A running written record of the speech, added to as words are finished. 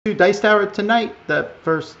to Dice Tower tonight, the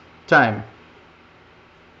first time.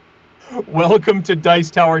 Welcome to Dice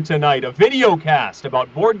Tower Tonight, a video cast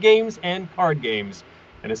about board games and card games,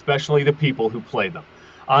 and especially the people who play them.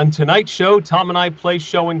 On tonight's show, Tom and I play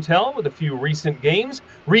show and tell with a few recent games,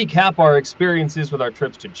 recap our experiences with our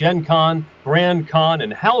trips to GenCon, GrandCon,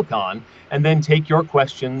 and HalCon, and then take your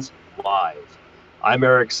questions live. I'm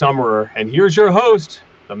Eric Summerer, and here's your host,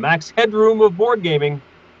 the Max Headroom of board gaming,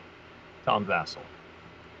 Tom Vasel.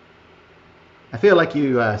 I feel like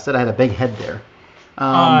you said I had a big head there.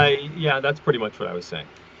 Yeah, that's pretty much what I was saying.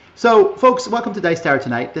 So, folks, welcome to Dice Tower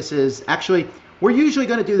Tonight. This is actually, we're usually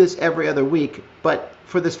going to do this every other week, but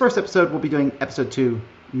for this first episode, we'll be doing episode 2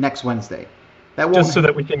 next Wednesday. That won't just so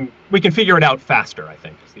that we can figure it out faster, I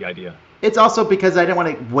think, is the idea. It's also because I didn't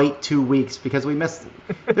want to wait 2 weeks because we missed.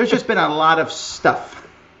 There's just been a lot of stuff.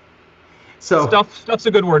 So stuff's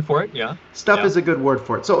a good word for it, yeah. Stuff is a good word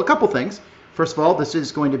for it. So a couple things. First of all, this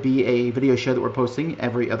is going to be a video show that we're posting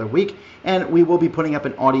every other week, and we will be putting up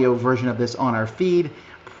an audio version of this on our feed,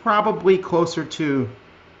 probably closer to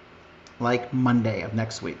like Monday of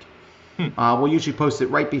next week. We'll usually post it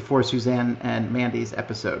right before Suzanne and Mandy's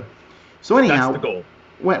episode. So anyhow, that's the goal.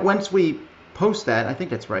 Once we post that, I think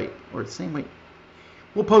that's right, or the same week,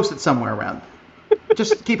 we'll post it somewhere around.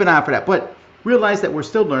 Just keep an eye out for that. But realize that we're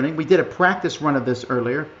still learning. We did a practice run of this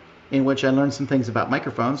earlier, in which I learned some things about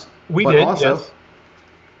microphones. Yes.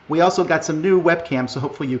 We also got some new webcams, so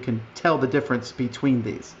hopefully you can tell the difference between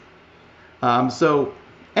these. So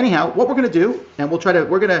anyhow, what we're going to do, and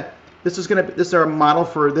this is our model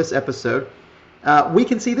for this episode. We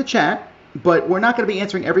can see the chat, but we're not going to be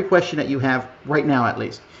answering every question that you have right now, at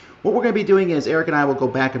least. What we're going to be doing is Eric and I will go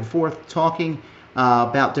back and forth talking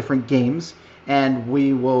about different games, and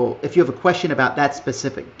we will, if you have a question about that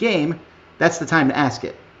specific game, that's the time to ask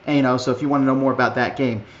it. And, so if you want to know more about that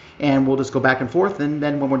game, and we'll just go back and forth, and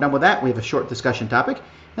then when we're done with that, we have a short discussion topic,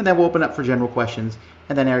 and then we'll open up for general questions,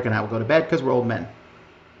 and then Eric and I will go to bed because we're old men.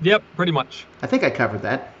 Yep, pretty much. I think I covered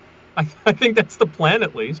that. I think that's the plan,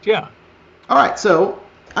 at least, yeah. All right, so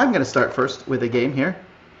I'm going to start first with a game here.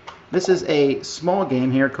 This is a small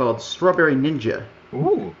game here called Strawberry Ninja.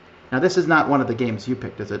 Ooh. Now, this is not one of the games you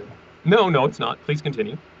picked, is it? No, it's not. Please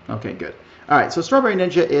continue. Okay, good. All right, so Strawberry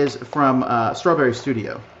Ninja is from Strawberry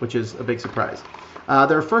Studio, which is a big surprise.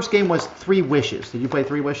 Their first game was 3 Wishes. Did you play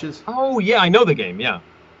 3 Wishes? Oh, yeah, I know the game, yeah.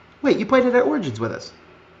 Wait, you played it at Origins with us.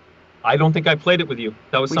 I don't think I played it with you.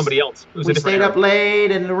 That was somebody else. It was we stayed up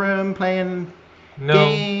late in the room playing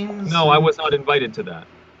games. No, I was not invited to that.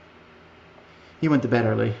 You went to bed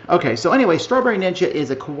early. Okay, so anyway, Strawberry Ninja is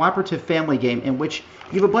a cooperative family game in which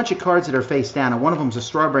you have a bunch of cards that are face down, and one of them is a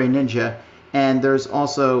Strawberry Ninja, and there's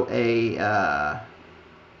also a,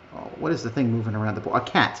 what is the thing moving around the board? A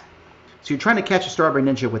cat. So you're trying to catch a Strawberry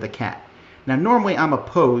Ninja with a cat. Now, normally I'm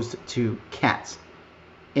opposed to cats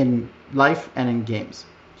in life and in games.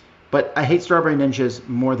 But I hate Strawberry Ninjas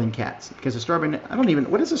more than cats. Because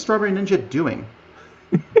what is a Strawberry Ninja doing?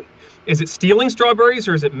 Is it stealing strawberries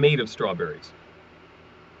or is it made of strawberries?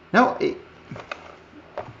 No,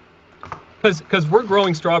 because we're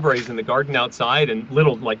growing strawberries in the garden outside, and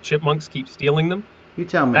little chipmunks keep stealing them. You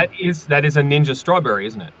tell me. That is a ninja strawberry,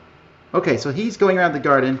 isn't it? Okay, so he's going around the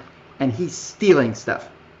garden and he's stealing stuff.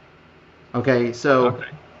 Okay, so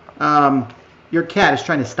your cat is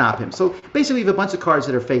trying to stop him. So basically, you have a bunch of cards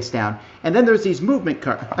that are face down, and then there's these movement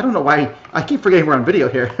cards. I don't know why I keep forgetting we're on video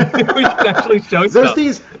here. We should actually show stuff.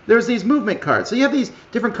 There's these movement cards. So you have these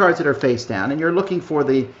different cards that are face down, and you're looking for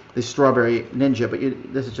the Strawberry Ninja, but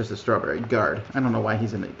this is just a strawberry guard. I don't know why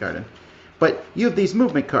he's in the garden. But you have these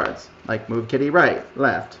movement cards, like move kitty right,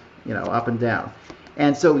 left, up and down.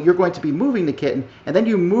 And so you're going to be moving the kitten, and then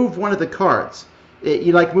you move one of the cards.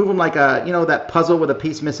 You move them like that puzzle with a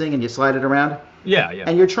piece missing, and you slide it around. Yeah.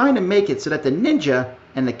 And you're trying to make it so that the ninja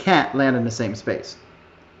and the cat land in the same space.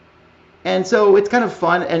 And so it's kind of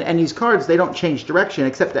fun, and these cards, they don't change direction,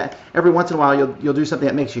 except that every once in a while you'll do something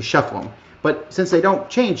that makes you shuffle them. But since they don't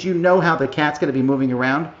change, you know how the cat's going to be moving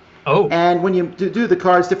around. Oh. And when you do the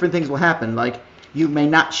cards, different things will happen. Like, you may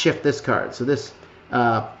not shift this card. So this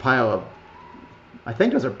pile of, I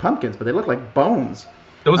think those are pumpkins, but they look like bones.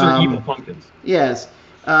 Those are evil pumpkins. Yes.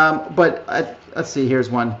 But let's see, here's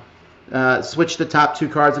one. Switch the top 2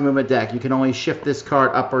 cards and move a deck. You can only shift this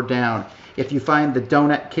card up or down. If you find the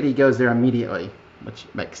donut, kitty goes there immediately, which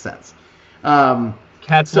makes sense.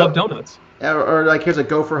 Cats love donuts. Or here's a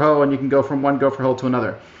gopher hole, and you can go from one gopher hole to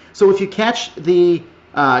another. So if you catch the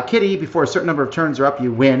kitty before a certain number of turns are up,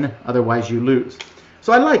 you win. Otherwise, you lose.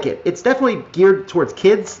 So I like it. It's definitely geared towards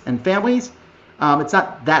kids and families. It's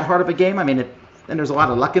not that hard of a game. I mean, and there's a lot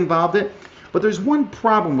of luck involved in it. But there's one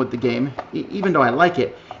problem with the game, even though I like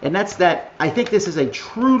it, And that's that I think this is a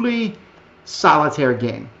truly solitaire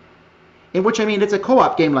game. In which, I mean, it's a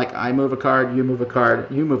co-op game, like I move a card, you move a card,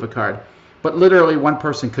 you move a card. But literally one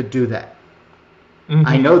person could do that. Mm-hmm.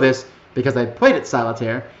 I know this because I played it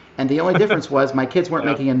solitaire, and the only difference was my kids weren't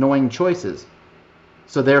making annoying choices.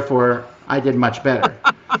 So therefore, I did much better.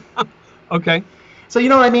 Okay. So you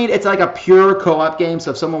know what I mean? It's like a pure co-op game,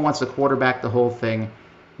 so if someone wants to quarterback the whole thing,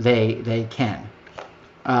 they can.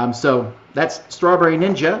 So that's Strawberry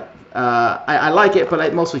Ninja. I like it,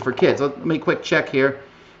 but mostly for kids. Let me quick check here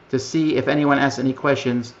to see if anyone asks any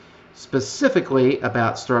questions specifically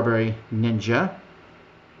about Strawberry Ninja.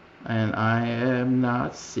 And I am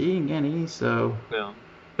not seeing any, so... No.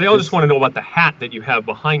 They all just want to know about the hat that you have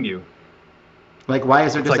behind you. Like, why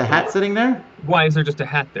is there just a hat sitting there? Why is there just a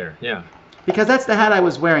hat there? Yeah. Because that's the hat I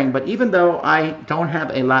was wearing, but even though I don't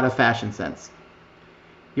have a lot of fashion sense,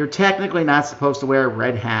 you're technically not supposed to wear a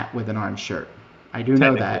red hat with an orange shirt. I do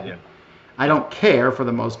know that. Yeah. I don't care for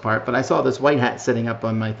the most part, but I saw this white hat sitting up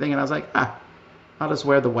on my thing, and I was like, I'll just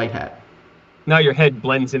wear the white hat. Now your head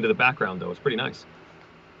blends into the background, though. It's pretty nice.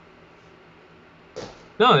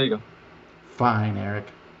 No, there you go. Fine, Eric.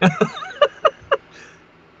 All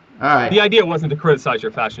right. The idea wasn't to criticize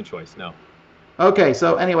your fashion choice, no. Okay,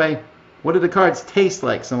 so anyway, what do the cards taste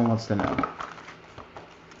like? Someone wants to know.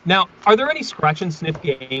 Now, are there any scratch and sniff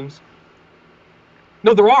games?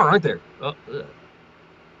 No, there are, aren't there? It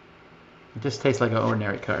just tastes like an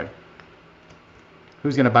ordinary card.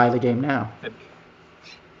 Who's going to buy the game now?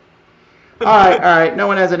 All right. No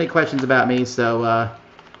one has any questions about me, so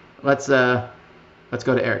let's go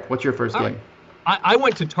to Eric. What's your first game? I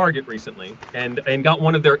went to Target recently and got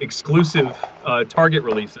one of their exclusive Target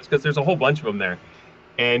releases, because there's a whole bunch of them there.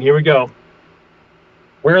 And here we go.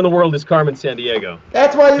 Where in the world is Carmen Sandiego?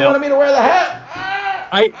 That's why you wanted me to wear the hat.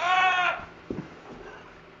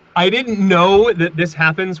 I didn't know that this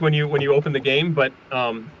happens when you open the game, but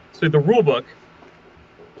so the rule book.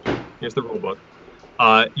 Here's the rule book.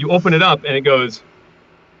 You open it up and it goes.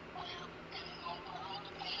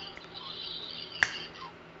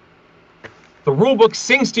 The rule book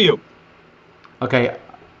sings to you. Okay.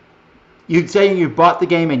 You're saying you bought the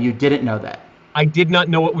game and you didn't know that. I did not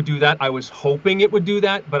know it would do that. I was hoping it would do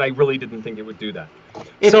that, but I really didn't think it would do that.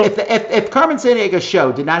 If Carmen Sandiego's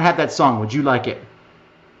show did not have that song, would you like it?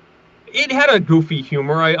 It had a goofy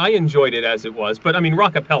humor. I enjoyed it as it was, but I mean,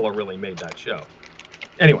 Rockapella really made that show.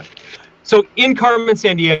 Anyway, so in Carmen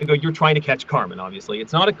Sandiego, you're trying to catch Carmen, obviously.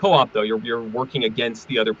 It's not a co-op, though. You're working against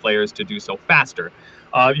the other players to do so faster.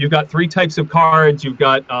 You've got 3 types of cards. You've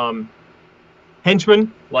got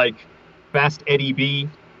henchmen, like Fast Eddie B,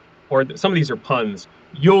 or some of these are puns.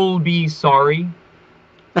 You'll be sorry.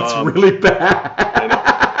 That's really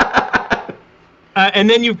bad. And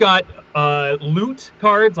then you've got loot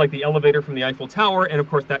cards, like the elevator from the Eiffel Tower, and of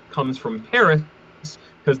course that comes from Paris,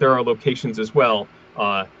 because there are locations as well.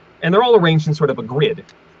 And they're all arranged in sort of a grid.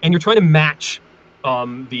 And you're trying to match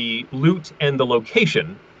the loot and the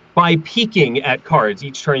location by peeking at cards.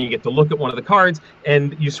 Each turn you get to look at one of the cards,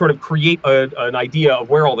 and you sort of create an idea of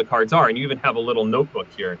where all the cards are. And you even have a little notebook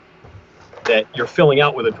here that you're filling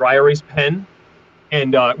out with a dry erase pen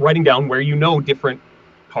and writing down where you know different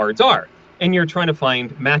cards are. And you're trying to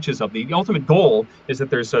find matches of the ultimate goal is that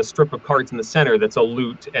there's a strip of cards in the center that's a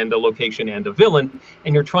loot and a location and a villain,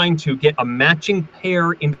 and you're trying to get a matching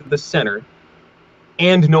pair into the center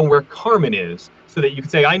and know where Carmen is, so that you can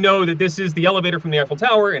say, I know that this is the elevator from the Eiffel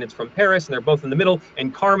Tower and it's from Paris and they're both in the middle,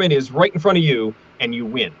 and Carmen is right in front of you, and you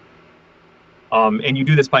win. And you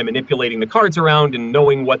do this by manipulating the cards around and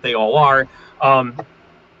knowing what they all are.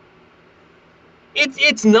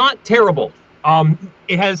 It's not terrible.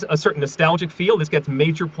 It has a certain nostalgic feel. This gets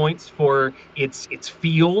major points for its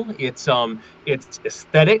feel, its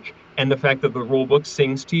aesthetic, and the fact that the rule book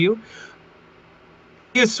sings to you.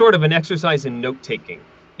 It is sort of an exercise in note-taking.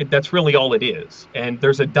 That's really all it is. And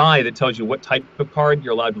there's a die that tells you what type of card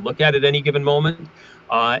you're allowed to look at any given moment.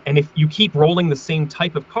 And if you keep rolling the same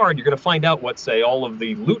type of card, you're going to find out what, say, all of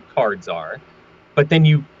the loot cards are. But then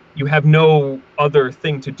you have no other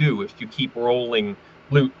thing to do if you keep rolling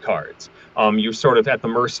loot cards. You're sort of at the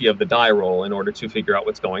mercy of the die roll in order to figure out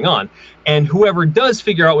what's going on. And whoever does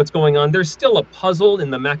figure out what's going on, there's still a puzzle in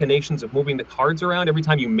the machinations of moving the cards around. Every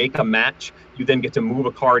time you make a match, you then get to move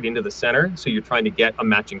a card into the center. So you're trying to get a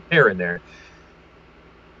matching pair in there.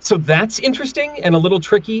 So that's interesting and a little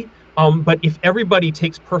tricky. But if everybody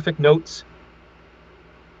takes perfect notes,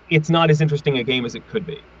 it's not as interesting a game as it could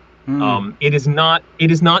be. It is not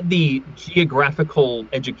the geographical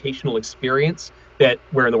educational experience that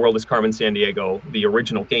Where in the World is Carmen Sandiego, the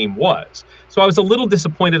original game, was. So I was a little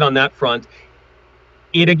disappointed on that front.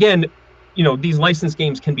 It, again, these licensed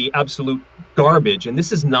games can be absolute garbage, and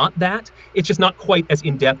this is not that. It's just not quite as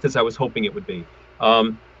in-depth as I was hoping it would be.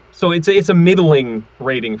 So it's a middling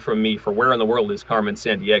rating from me for Where in the World is Carmen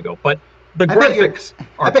Sandiego. But the graphics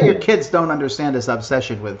are I bet cool. your kids don't understand this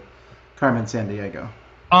obsession with Carmen Sandiego.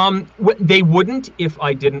 They wouldn't if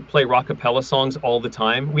I didn't play rockapella songs all the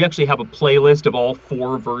time. We actually have a playlist of all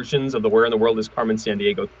 4 versions of the Where in the World is Carmen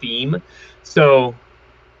Sandiego theme. So,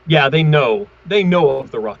 yeah, they know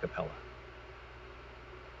of the rockapella.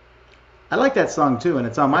 I like that song too, and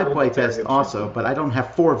it's on my playtest also, but I don't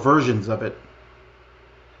have 4 versions of it.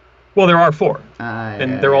 Well, there are 4,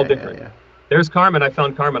 and they're all different. Yeah. There's Carmen. I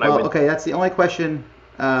found Carmen. Well, okay, that's the only question.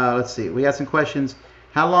 Let's see. We got some questions.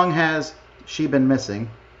 How long has she been missing?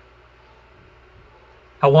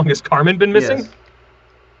 How long has Carmen been missing?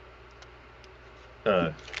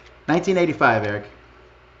 Yes. 1985, Eric.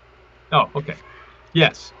 Oh, okay.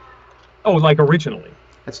 Yes. Oh, like originally.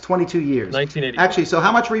 That's 22 years. 1980. Actually, so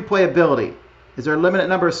how much replayability? Is there a limited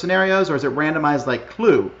number of scenarios, or is it randomized like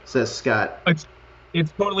Clue, says Scott?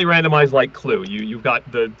 It's totally randomized like Clue. You've got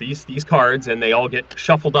these cards, and they all get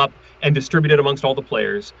shuffled up and distributed amongst all the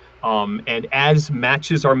players. And as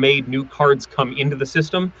matches are made, new cards come into the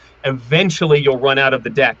system. Eventually, you'll run out of the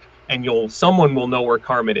deck, and someone will know where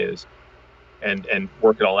Carmen is, and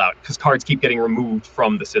work it all out, because cards keep getting removed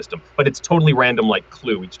from the system. But it's totally random like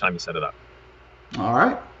Clue each time you set it up. All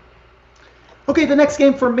right. Okay, the next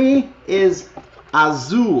game for me is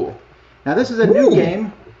Azul. Now, this is a new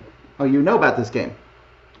game. Oh, you know about this game?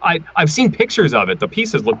 I've seen pictures of it. The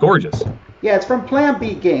pieces look gorgeous. Yeah, it's from Plan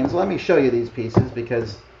B Games. Let me show you these pieces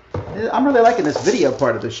because I'm really liking this video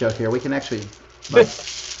part of the show here. We can actually,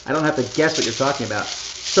 I don't have to guess what you're talking about.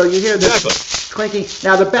 So you hear this clinking.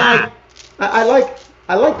 Now the bag, I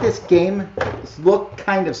like this game. This look,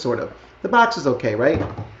 kind of, sort of. The box is okay, right?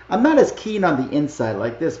 I'm not as keen on the inside.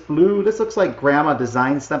 Like this blue, this looks like Grandma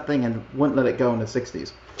designed something and wouldn't let it go in the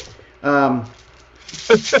 60s.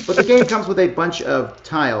 But the game comes with a bunch of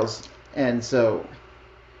tiles, and so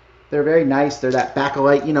they're very nice. They're that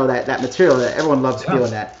bakelite, that material that everyone loves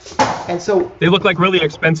feeling that. And so they look like really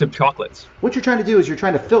expensive chocolates. What you're trying to do is you're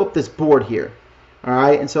trying to fill up this board here, all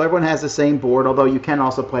right? And so everyone has the same board, although you can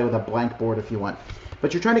also play with a blank board if you want.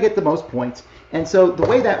 But you're trying to get the most points. And so the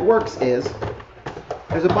way that works is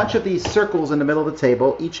there's a bunch of these circles in the middle of the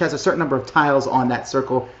table. Each has a certain number of tiles on that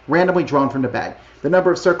circle, randomly drawn from the bag. The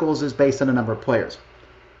number of circles is based on the number of players.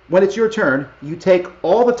 When it's your turn, you take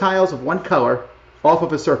all the tiles of one color off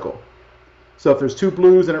of a circle. So if there's 2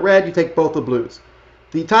 blues and a red, you take both the blues.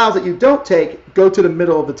 The tiles that you don't take go to the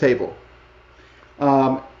middle of the table.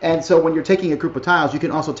 And so when you're taking a group of tiles, you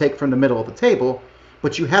can also take from the middle of the table,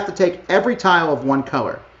 but you have to take every tile of one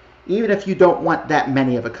color, even if you don't want that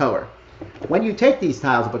many of a color. When you take these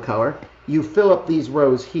tiles of a color, you fill up these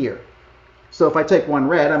rows here. So if I take 1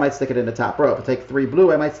 red, I might stick it in the top row. If I take 3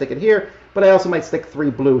 blue, I might stick it here, but I also might stick 3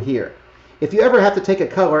 blue here. If you ever have to take a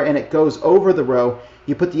color and it goes over the row,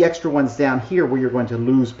 you put the extra ones down here where you're going to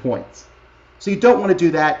lose points. So you don't want to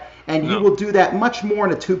do that, and you will do that much more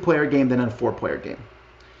in a 2-player game than in a 4-player game.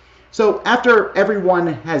 So after everyone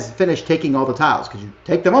has finished taking all the tiles, because you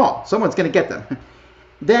take them all, someone's going to get them,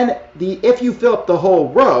 then if you fill up the whole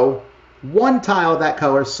row, 1 tile of that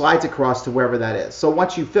color slides across to wherever that is. So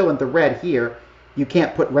once you fill in the red here, you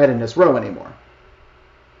can't put red in this row anymore.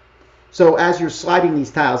 So as you're sliding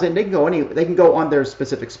these tiles in, they can go on their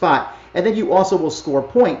specific spot, and then you also will score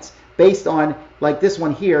points based on, like this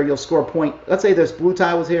one here, you'll score a point. Let's say this blue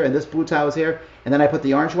tile was here and this blue tile was here, and then I put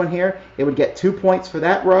the orange one here. It would get 2 points for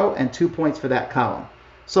that row and 2 points for that column.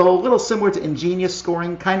 So a little similar to ingenious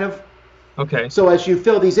scoring, kind of. Okay. So as you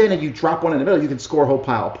fill these in and you drop one in the middle, you can score a whole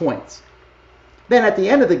pile of points. Then at the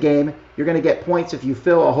end of the game, you're going to get points if you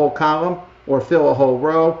fill a whole column or fill a whole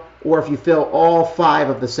row, or if you fill all 5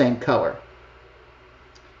 of the same color.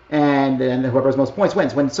 And then whoever has most points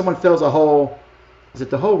wins. When someone fills a whole, is it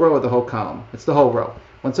the whole row or the whole column? It's the whole row.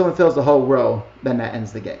 When someone fills the whole row, then that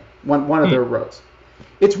ends the game. One of their rows.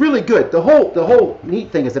 It's really good. The whole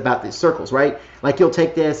neat thing is about these circles, right? Like you'll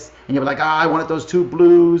take this and you'll be like, I wanted those 2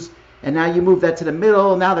 blues. And now you move that to the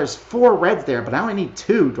middle. Now there's 4 reds there, but I only need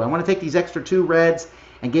 2. Do I want to take these extra 2 reds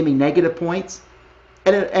and give me negative points?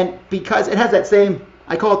 And because it has that same,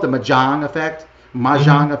 I call it the mahjong effect,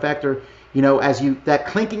 effect, or that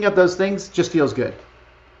clinking of those things just feels good.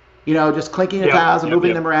 Just clinking the tiles and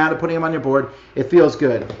moving them around and putting them on your board, it feels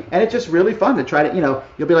good. And it's just really fun to try to,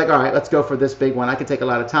 you'll be like, all right, let's go for this big one. I can take a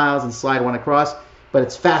lot of tiles and slide one across, but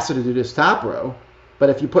it's faster to do this top row. But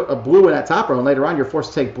if you put a blue in that top row and later on you're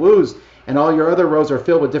forced to take blues and all your other rows are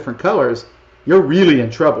filled with different colors, you're really in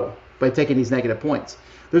trouble by taking these negative points.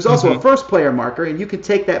 There's also a first player marker, and you can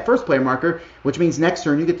take that first player marker, which means next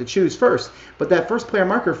turn you get to choose first. But that first player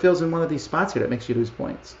marker fills in one of these spots here that makes you lose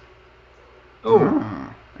points.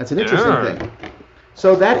 Oh. That's an interesting thing.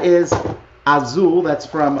 So that is Azul. That's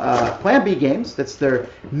from Plan B Games. That's their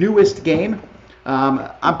newest game.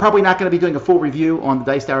 I'm probably not going to be doing a full review on the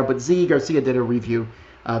Dice Tower, but Z Garcia did a review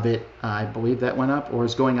of it. I believe that went up or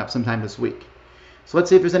is going up sometime this week. So let's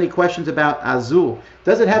see if there's any questions about Azul.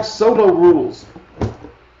 Does it have solo rules?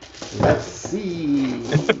 Let's see.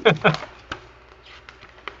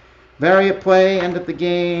 Variant play, end of the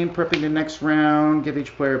game, prepping the next round, give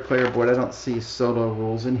each player a player board. I don't see solo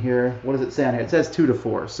rules in here. What does it say on here? It says 2 to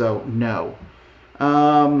 4, so no.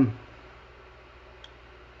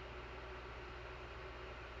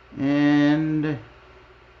 And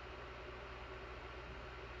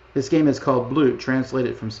this game is called Blue,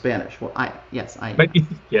 translated from Spanish. Well, yes.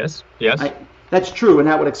 Yes. That's true, and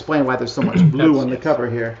that would explain why there's so much blue on the cover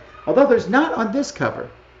here. Although there's not on this cover.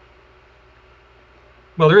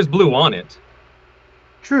 Well, there is blue on it.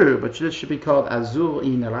 True, but this should be called Azul y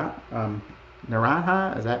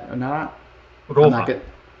Naranja. Is that Naranja? Roja.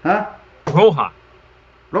 Huh? Roja.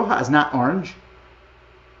 Roja is not orange.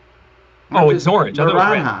 Oh, it's orange. I thought it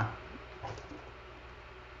was red.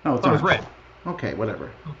 No, it's orange. It was red. Okay,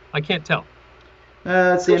 whatever. I can't tell.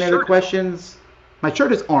 Let's see, any other questions? My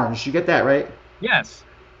shirt is orange. You get that, right? Yes.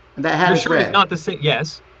 And that hat Your is shirt red. is not the same.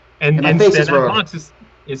 Yes. And my face is that red. box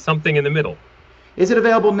is something in the middle. Is it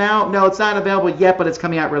available now? No, it's not available yet, but it's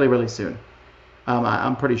coming out really, really soon.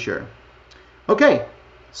 I'm pretty sure. Okay,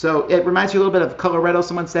 so it reminds you a little bit of Coloretto,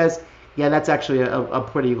 someone says. Yeah, that's actually a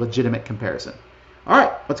pretty legitimate comparison. All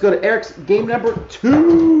right, let's go to Eric's game number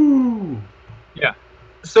 2. Yeah.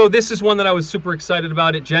 So this is one that I was super excited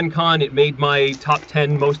about at GenCon. It made my top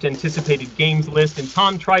 10 most anticipated games list, and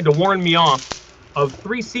Tom tried to warn me off of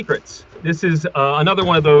 3 secrets. This is another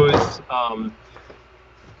one of those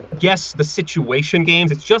guess the situation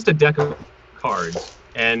games. It's just a deck of cards,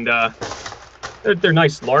 and they're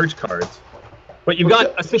nice large cards. But you've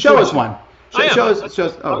got a situation. Show us one. Show us.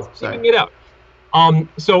 Oh, sorry. It out.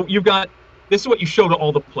 So you've got, this is what you show to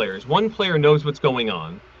all the players. One player knows what's going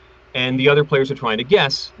on, and the other players are trying to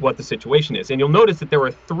guess what the situation is. And you'll notice that there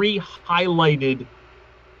are 3 highlighted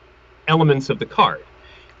elements of the card.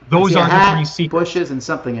 Those are the 3 secrets. Bushes and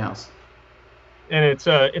something else. And it's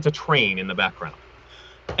a train in the background.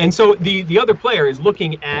 And so the other player is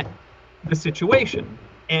looking at the situation,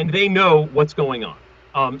 and they know what's going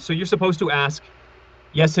on. So you're supposed to ask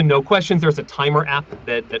yes and no questions. There's a timer app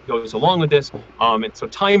that goes along with this. And so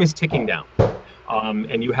time is ticking down.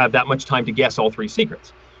 And you have that much time to guess all 3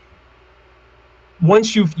 secrets.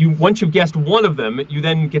 Once you've guessed one of them, you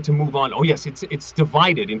then get to move on. Oh yes, it's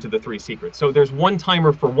divided into the 3 secrets. So there's one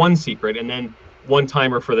timer for one secret, and then one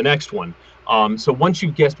timer for the next one. So once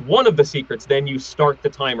you've guessed one of the secrets, then you start the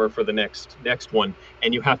timer for the next one,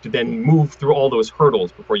 and you have to then move through all those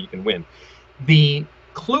hurdles before you can win. The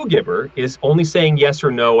clue giver is only saying yes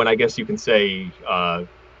or no, and I guess you can say,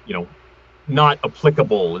 not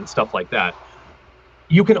applicable and stuff like that.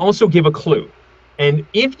 You can also give a clue, and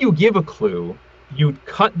if you give a clue, you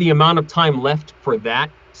cut the amount of time left for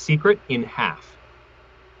that secret in half.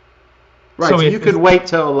 Right. So you could wait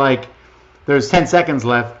till there's 10 seconds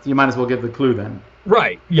left. You might as well give the clue then.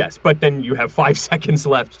 Right. Yes, but then you have 5 seconds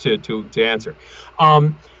left to answer.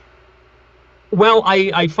 Well,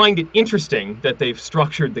 I find it interesting that they've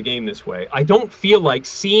structured the game this way. I don't feel like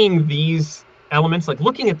seeing these elements, like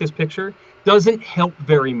looking at this picture, doesn't help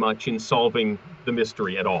very much in solving the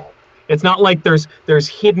mystery at all. It's not like there's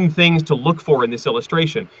hidden things to look for in this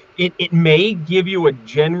illustration. It may give you a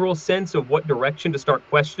general sense of what direction to start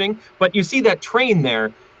questioning, but you see that train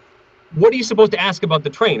there. What are you supposed to ask about the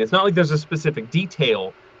train? It's not like there's a specific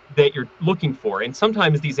detail that you're looking for, and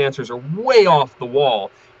sometimes these answers are way off the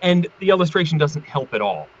wall, and the illustration doesn't help at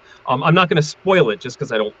all. I'm not going to spoil it just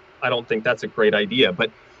because I don't think that's a great idea,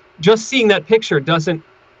 but just seeing that picture doesn't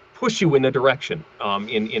push you in a direction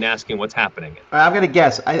in asking what's happening. I'm going to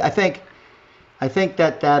guess. I think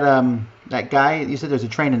that guy, you said there's a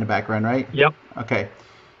train in the background, right? Yep. Okay.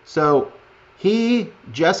 So he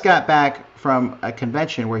just got back from a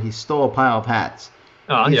convention where he stole a pile of hats.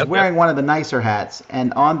 He's wearing one of the nicer hats,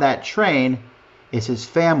 and on that train is his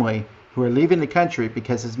family who are leaving the country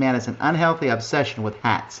because this man has an unhealthy obsession with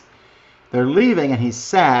hats. They're leaving, and he's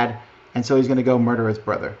sad, and so he's going to go murder his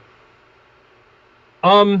brother.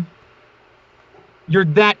 You're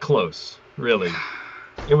that close, really.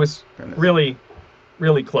 It was really,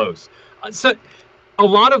 really close. So a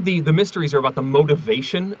lot of the mysteries are about the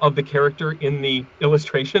motivation of the character in the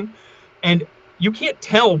illustration, and you can't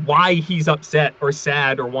tell why he's upset or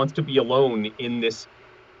sad or wants to be alone in this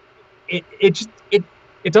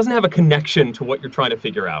it doesn't have a connection to what you're trying to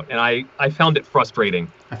figure out, and I found it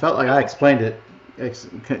frustrating. I felt like I explained it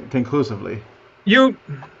conclusively. You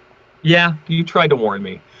tried to warn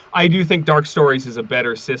me. I do think Dark Stories is a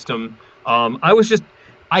better system.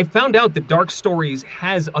 I found out that Dark Stories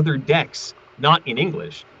has other decks, not in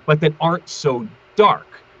English, but that aren't so dark.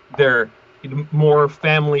 They're more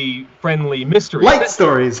family-friendly mysteries. Light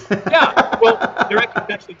stories. Yeah, well, they're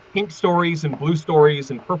actually pink stories and blue stories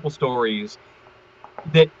and purple stories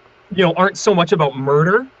that, aren't so much about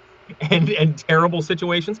murder and terrible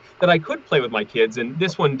situations that I could play with my kids, and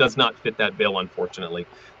this one does not fit that bill, unfortunately.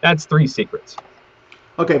 That's 3 Secrets.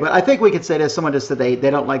 Okay, but I think we could say this. Someone just said they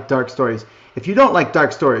don't like dark stories. If you don't like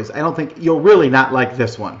dark stories, I don't think you'll really not like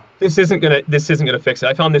this one. This isn't gonna fix it.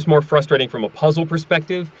 I found this more frustrating from a puzzle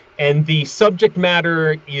perspective, and the subject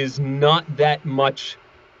matter is not that much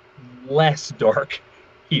less dark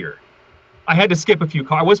here. I had to skip a few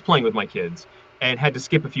cards. I was playing with my kids and had to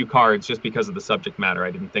skip a few cards just because of the subject matter.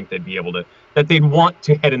 I didn't think they'd be able to, that they'd want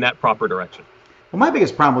to head in that proper direction. Well, my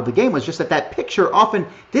biggest problem with the game was just that picture often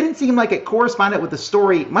didn't seem like it corresponded with the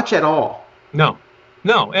story much at all. No,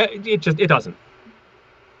 it doesn't.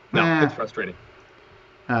 No, it's frustrating.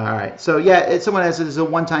 All right. So, yeah, someone has this is a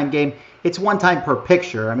one-time game. It's one time per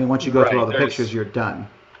picture. I mean, once you go through all the pictures, you're done.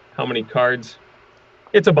 How many cards?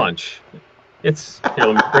 It's a bunch. Here,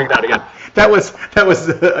 let me bring that again. That was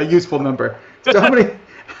a useful number. So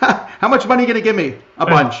how much money are you going to give me? A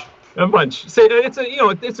bunch. A bunch. So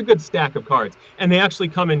it's a good stack of cards, and they actually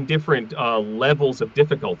come in different levels of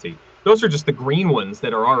difficulty. Those are just the green ones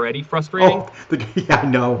that are already frustrating. Oh, I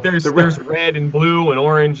know. There's red and blue and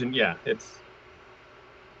orange, and it's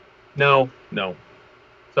no.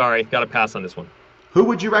 Sorry, got to pass on this one. Who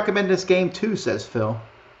would you recommend this game to? Says Phil.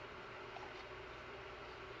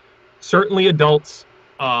 Certainly adults.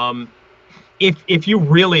 If you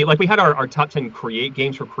really we had our top 10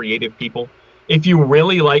 games for creative people. If you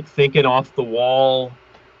really like thinking off the wall,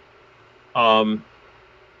 but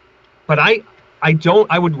I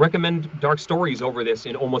would recommend Dark Stories over this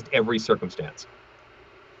in almost every circumstance.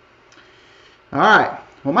 All right.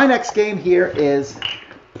 Well, my next game here is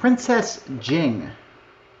Princess Jing.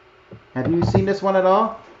 Have you seen this one at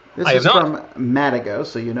all? This is from Madigo,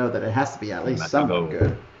 so you know that it has to be at least somewhat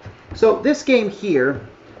good. So this game here,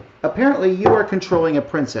 apparently you are controlling a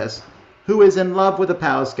princess who is in love with a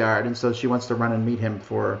palace guard, and so she wants to run and meet him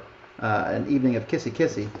for an evening of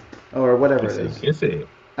kissy-kissy, or whatever it is. Kissy.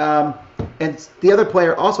 And the other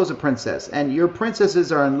player also is a princess, and your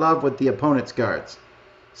princesses are in love with the opponent's guards.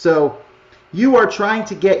 So you are trying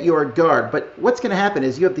to get your guard, but what's going to happen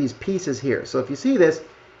is you have these pieces here. So if you see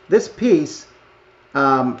this piece,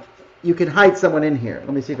 you can hide someone in here.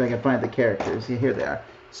 Let me see if I can find the characters. Here they are.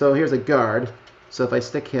 So here's a guard. So if I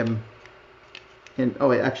stick him in... Oh,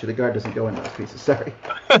 wait, actually, the guard doesn't go in those pieces. Sorry.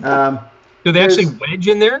 Do they actually wedge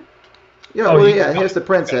in there? Yeah, here's the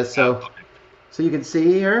princess. So you can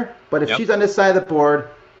see her. But if she's on this side of the board,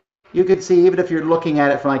 you can see, even if you're looking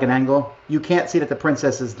at it from an angle, you can't see that the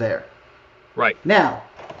princess is there. Right. Now,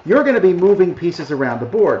 you're going to be moving pieces around the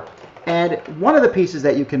board. And one of the pieces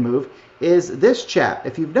that you can move is this chap.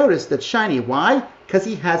 If you've noticed, that's shiny. Why? Because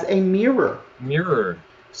he has a mirror.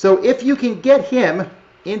 So if you can get him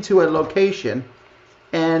into a location,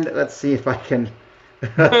 and let's see if I can...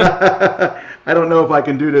 I don't know if I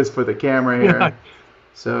can do this for the camera here.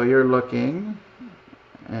 So you're looking...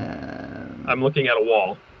 And... I'm looking at a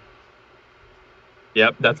wall.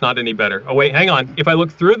 Yep, that's not any better. Oh, wait, hang on. If I look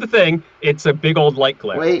through the thing, it's a big old light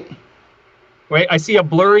glare. Wait, I see a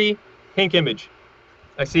blurry pink image.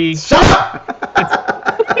 I see... Shut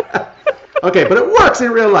up! Okay, but it works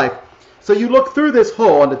in real life. So you look through this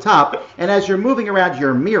hole on the top, and as you're moving around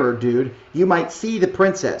your mirror, dude, you might see the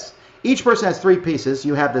princess. Each person has 3 pieces.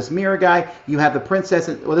 You have this mirror guy, you have the princess,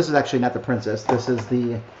 and, well, this is actually not the princess. This is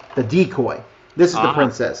the decoy. This is the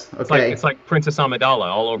princess. Okay, it's like Princess Amidala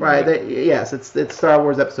all over. Right. Yes, it's Star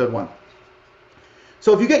Wars Episode 1.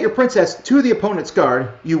 So if you get your princess to the opponent's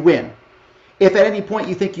guard, you win. If at any point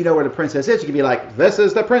you think you know where the princess is, you can be like, "This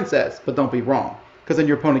is the princess," but don't be wrong, because then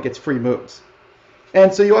your opponent gets free moves.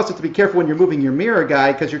 And so you also have to be careful when you're moving your mirror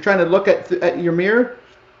guy, because you're trying to look at your mirror,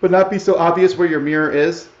 but not be so obvious where your mirror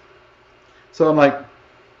is. So I'm like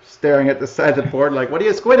staring at the side of the board, like, what are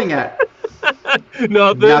you squinting at?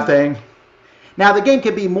 Nothing. Now the game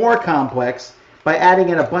can be more complex by adding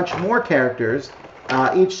in a bunch more characters.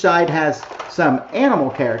 Each side has some animal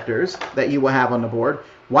characters that you will have on the board.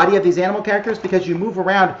 Why do you have these animal characters? Because you move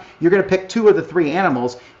around, you're going to pick 2 of the 3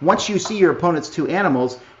 animals. Once you see your opponent's 2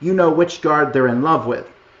 animals, you know which guard they're in love with.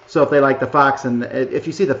 So if they like the fox, and if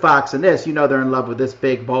you see the fox in this, you know they're in love with this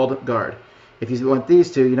big bald guard. If you want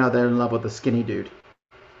these two, you know they're in love with the skinny dude.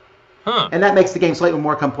 Huh. And that makes the game slightly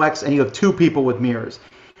more complex, and you have two people with mirrors.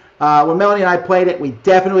 When Melanie and I played it, we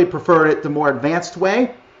definitely preferred it the more advanced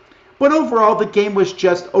way. But overall, the game was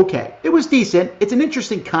just okay. It was decent. It's an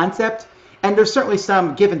interesting concept, and there's certainly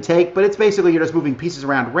some give and take, but it's basically you're just moving pieces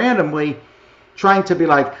around randomly, trying to be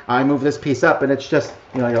like, I move this piece up, and it's just,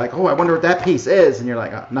 you know, you're like, oh, I wonder what that piece is, and you're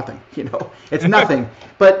like, oh, nothing, you know, it's nothing.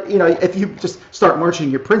 But, you know, if you just start marching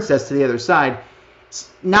your princess to the other side,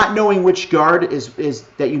 not knowing which guard is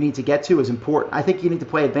that you need to get to is important. I think you need to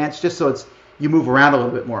play advanced just so you move around a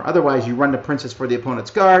little bit more. Otherwise, you run the princess for the opponent's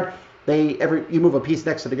guard. You move a piece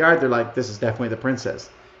next to the guard, they're like, this is definitely the princess.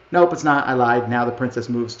 Nope, it's not. I lied. Now the princess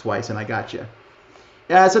moves twice, and I got you.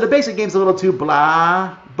 So the basic game's a little too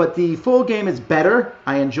blah, but the full game is better.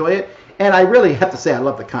 I enjoy it, and I really have to say I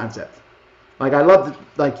love the concept. Like I love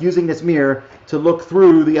using this mirror to look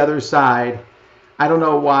through the other side. I don't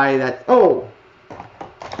know why that. Oh,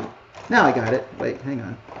 now I got it. Wait, hang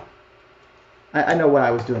on. I know what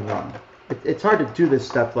I was doing wrong. It's hard to do this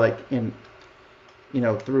stuff like in, you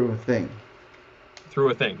know, through a thing. Through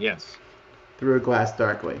a thing, yes. Through a glass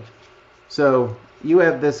darkly. So you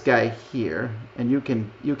have this guy here, and you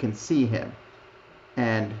can see him.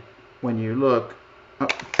 And when you look, oh,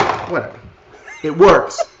 whatever, it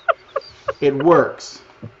works. It works.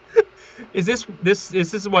 Is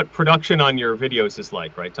this what production on your videos is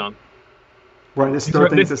like, right, Tom? Right, just throw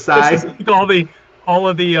things aside. This is like all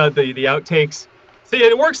of the outtakes. See,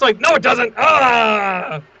 it works like, no, it doesn't.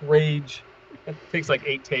 Ah, rage. It takes like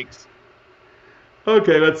 8 takes.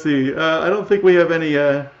 Okay, let's see. I don't think we have any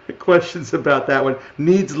questions about that one.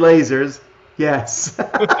 Needs lasers? Yes.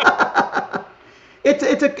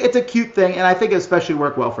 It's a cute thing, and I think it especially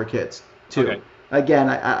work well for kids too. Okay. Again,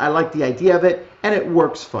 I like the idea of it, and it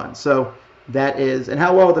works fun. So that is, and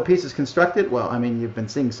how well the piece is constructed. Well, I mean, you've been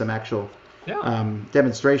seeing some actual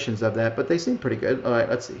demonstrations of that, but they seem pretty good. All right,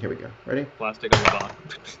 let's see. Here we go. Ready? Plastic on the bottom.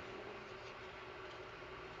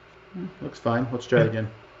 Looks fine. Let's try it again.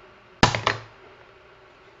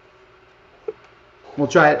 We'll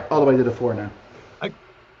try it all the way to the floor now.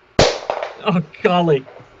 Oh, golly.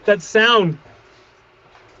 That sound.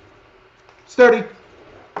 Sturdy.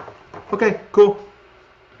 Okay, cool.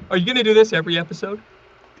 Are you going to do this every episode?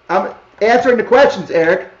 I'm answering the questions,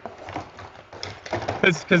 Eric.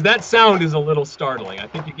 Because that sound is a little startling. I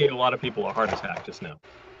think you gave a lot of people a heart attack just now.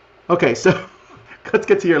 Okay, so let's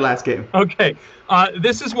get to your last game. Okay.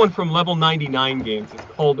 This is one from Level 99 Games. It's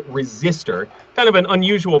called Resistor. Kind of an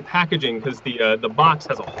unusual packaging because the box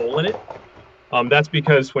has a hole in it. That's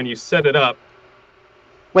because when you set it up...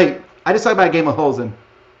 Wait, I just talked about a game with holes in.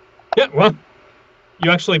 Yeah, well, you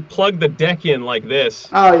actually plug the deck in like this.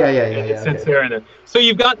 Oh, yeah. And it sits there. So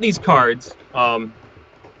you've got these cards. And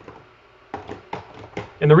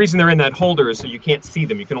the reason they're in that holder is so you can't see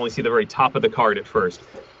them. You can only see the very top of the card at first.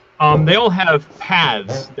 They all have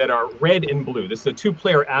paths that are red and blue. This is a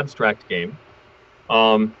 2-player abstract game.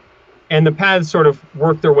 And the paths sort of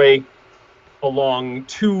work their way along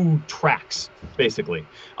 2 tracks, basically.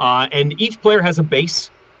 And each player has a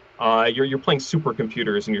base. You're playing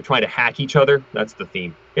supercomputers and you're trying to hack each other. That's the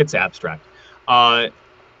theme. It's abstract. So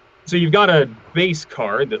you've got a base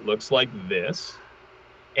card that looks like this.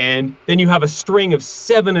 And then you have a string of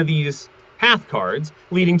 7 of these path cards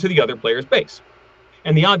leading to the other player's base.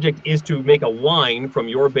 And the object is to make a line from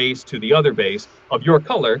your base to the other base of your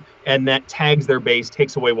color, and that tags their base,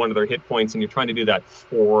 takes away one of their hit points, and you're trying to do that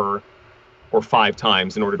 4 or 5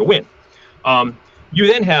 times in order to win. You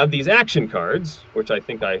then have these action cards, which I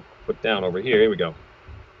think I put down over here. Here we go.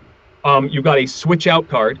 You've got a switch out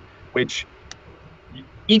card, which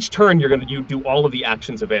each turn you're going to do all of the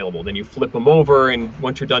actions available. Then you flip them over, and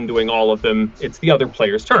once you're done doing all of them, it's the other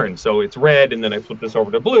player's turn. So it's red, and then I flip this over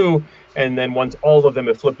to blue, and then once all of them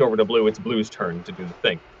have flipped over to blue, it's blue's turn to do the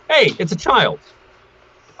thing. Hey, it's a child.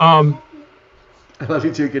 I love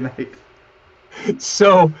you too. Good night.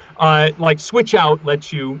 So, like switch out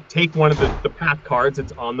lets you take one of the path cards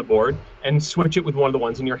that's on the board and switch it with one of the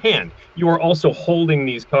ones in your hand. You are also holding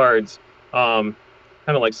these cards, kind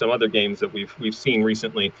of like some other games that we've seen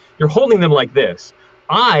recently. You're holding them like this.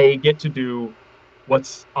 I get to do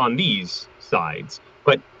what's on these sides,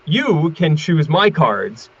 but you can choose my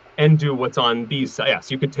cards and do what's on these sides.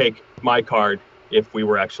 Yes, you could take my card if we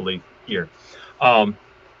were actually here.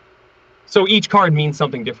 So each card means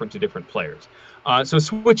something different to different players. So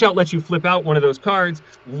switch out lets you flip out one of those cards.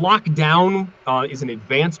 Lock down is an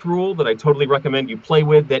advanced rule that I totally recommend you play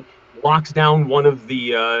with that locks down one of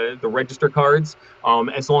the register cards.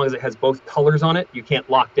 As long as it has both colors on it, you can't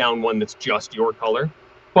lock down one that's just your color,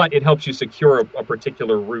 but it helps you secure a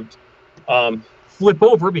particular route. flip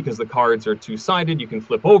over, because the cards are two-sided, you can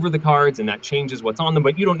flip over the cards and that changes what's on them,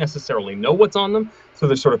 but you don't necessarily know what's on them. So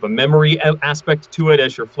there's sort of a memory aspect to it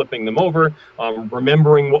as you're flipping them over,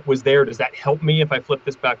 remembering what was there. Does that help me if I flip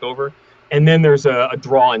this back over? And then there's a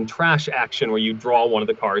draw and trash action where you draw one of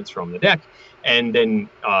the cards from the deck and then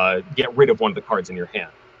get rid of one of the cards in your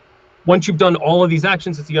hand. Once you've done all of these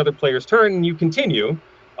actions, it's the other player's turn, and you continue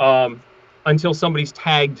until somebody's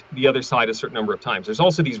tagged the other side a certain number of times. There's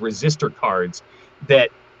also these resistor cards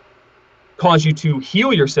that cause you to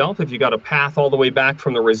heal yourself if you got a path all the way back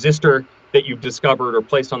from the resistor that you've discovered or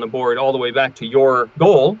placed on the board all the way back to your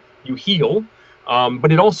goal. You heal,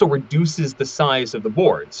 but it also reduces the size of the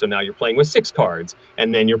board. So now you're playing with 6 cards,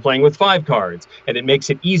 and then you're playing with 5 cards, and it makes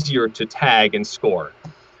it easier to tag and score.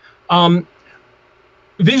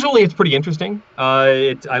 Visually, it's pretty interesting.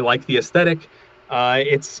 I like the aesthetic.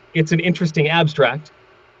 It's an interesting abstract.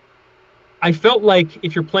 I felt like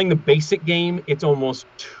if you're playing the basic game, it's almost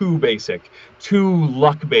too basic, too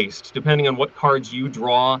luck-based, depending on what cards you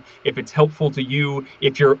draw, if it's helpful to you.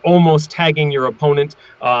 If you're almost tagging your opponent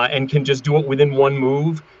and can just do it within one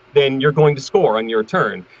move, then you're going to score on your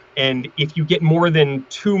turn. And if you get more than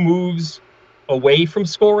 2 moves away from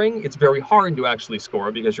scoring, it's very hard to actually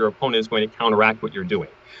score because your opponent is going to counteract what you're doing.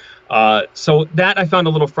 So that I found a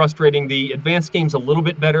little frustrating. The advanced game's a little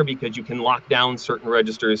bit better because you can lock down certain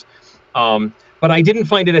registers. But I didn't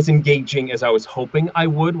find it as engaging as I was hoping I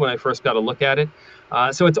would when I first got a look at it.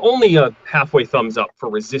 So it's only a halfway thumbs up for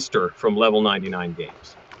Resistor from Level 99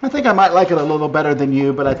 Games. I think I might like it a little better than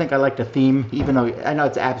you, but I think I like the theme, even though I know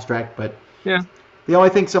it's abstract. But yeah, the only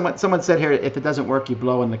thing someone said here, if it doesn't work, you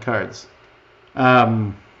blow in the cards.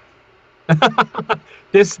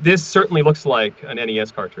 This certainly looks like an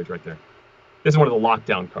NES cartridge right there. This is one of the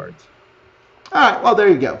lockdown cards. All right, well, there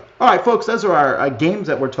you go. All right, folks, those are our games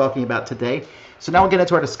that we're talking about today. So now we'll get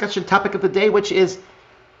into our discussion topic of the day, which is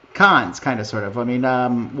cons, kind of, sort of. I mean,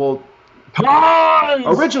 Cons!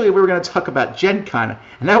 Originally, we were going to talk about GenCon,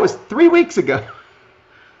 and that was 3 weeks ago.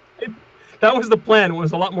 That was the plan. It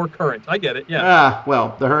was a lot more current. I get it, yeah.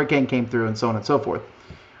 Well, the hurricane came through and so on and so forth.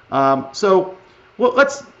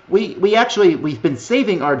 We've been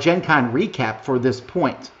saving our GenCon recap for this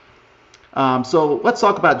point. So let's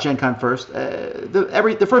talk about GenCon first.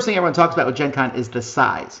 The first thing everyone talks about with GenCon is the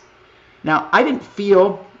size. Now, I didn't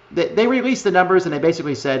feel that they released the numbers and they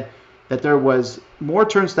basically said that there was more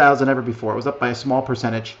turnstiles than ever before. It was up by a small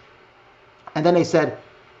percentage. And then they said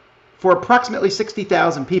for approximately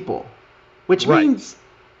 60,000 people, which means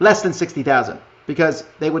less than 60,000 because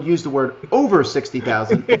they would use the word over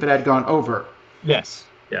 60,000 if it had gone over. Yes.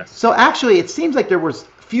 So actually, it seems like there was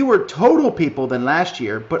fewer total people than last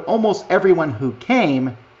year, but almost everyone who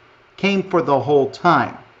came for the whole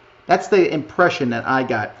time. That's the impression that I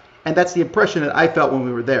got, and that's the impression that I felt when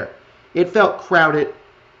we were there. It felt crowded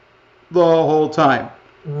the whole time.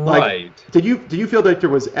 Right. Like, did you feel like there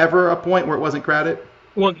was ever a point where it wasn't crowded?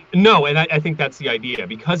 Well, no, and I think that's the idea.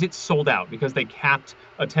 Because it's sold out, because they capped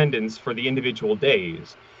attendance for the individual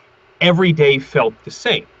days, every day felt the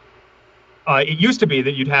same. It used to be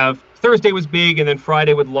that you'd have Thursday was big, and then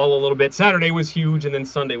Friday would lull a little bit, Saturday was huge, and then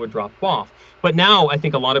Sunday would drop off. But now I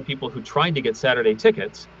think a lot of people who tried to get Saturday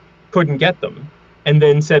tickets couldn't get them, and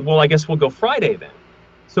then said, well, I guess we'll go Friday then.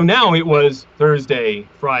 So now it was Thursday,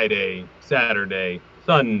 Friday, Saturday,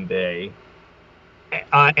 Sunday,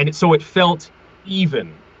 and so it felt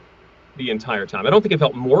even the entire time. I don't think it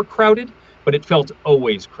felt more crowded, but it felt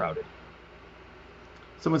always crowded.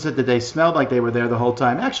 Someone said that they smelled like they were there the whole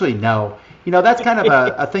time. Actually, no. You know, that's kind of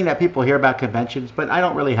a thing that people hear about conventions, but I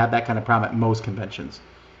don't really have that kind of problem at most conventions.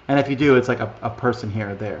 And if you do, it's like a person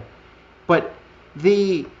here or there. But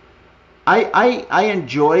I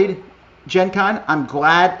enjoyed GenCon. I'm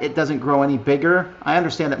glad it doesn't grow any bigger. I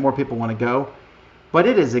understand that more people want to go, but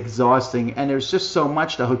it is exhausting, and there's just so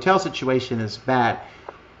much. The hotel situation is bad.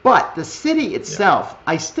 But the city itself,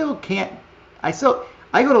 I go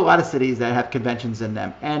to a lot of cities that have conventions in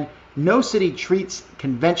them, and no city treats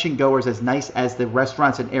convention goers as nice as the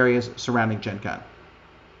restaurants and areas surrounding GenCon.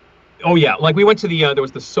 Oh yeah, like we went to the there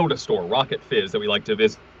was the soda store, Rocket Fizz, that we like to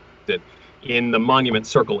visit in the Monument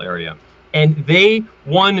Circle area, and they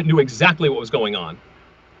knew exactly what was going on.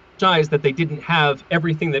 That they didn't have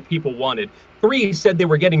everything that people wanted. 3 said they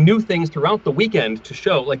were getting new things throughout the weekend to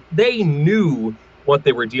show. Like they knew what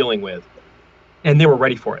they were dealing with, and they were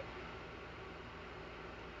ready for it.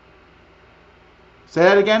 Say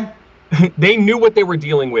that again? They knew what they were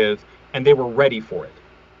dealing with, and they were ready for it.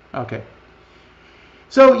 Okay.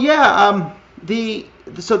 So yeah,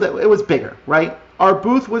 it was bigger, right? Our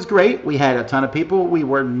booth was great. We had a ton of people. We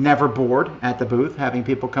were never bored at the booth, having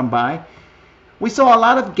people come by. We saw a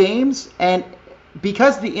lot of games, and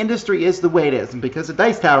because the industry is the way it is, and because the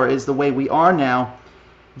Dice Tower is the way we are now,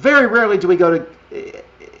 very rarely do we go to...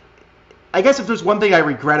 I guess if there's one thing I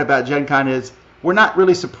regret about Gen Con is we're not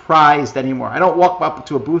really surprised anymore. I don't walk up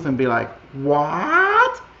to a booth and be like,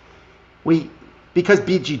 what? Because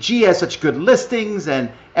BGG has such good listings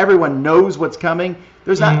and everyone knows what's coming,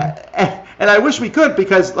 there's not... And I wish we could,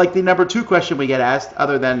 because like the number 2 question we get asked,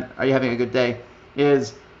 other than, are you having a good day,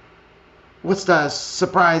 is, what's the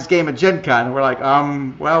surprise game at Gen Con? And we're like,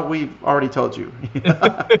 well, we've already told you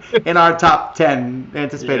in our top 10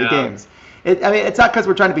 anticipated games. I mean, it's not because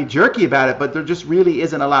we're trying to be jerky about it, but there just really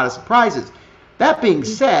isn't a lot of surprises. That being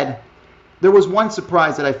said, there was one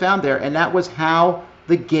surprise that I found there, and that was how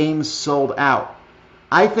the games sold out.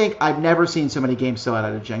 I think I've never seen so many games sold out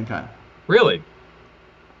at a Gen Con. Really?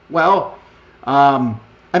 Well,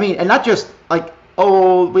 I mean, and not just like,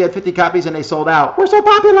 oh, we had 50 copies and they sold out. We're so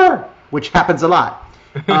popular, which happens a lot.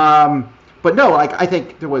 But no, like I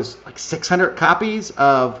think there was like 600 copies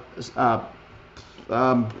of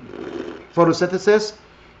photosynthesis,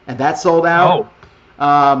 and that sold out.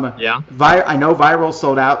 I know Viral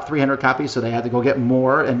sold out 300 copies, so they had to go get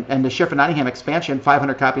more. And the Sheriff of Nottingham expansion,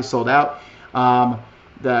 500 copies sold out.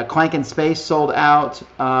 The Clank in Space sold out.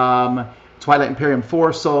 Twilight Imperium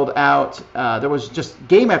 4 sold out. There was just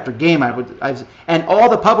game after game. And all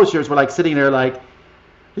the publishers were like sitting there like,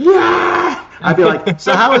 yeah. I'd be like,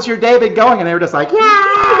 so how has your day been going? And they were just like,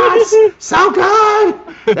 yes, so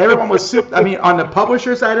good. Everyone was super. I mean, on the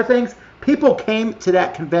publisher side of things, people came to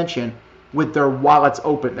that convention with their wallets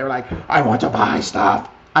open. They were like, I want to buy stuff.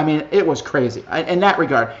 I mean, it was crazy. In that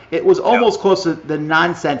regard, it was almost close to the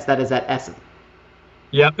nonsense that is at Essen.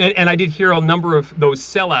 Yeah, and I did hear a number of those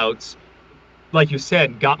sellouts, like you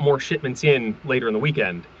said, got more shipments in later in the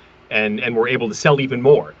weekend, and were able to sell even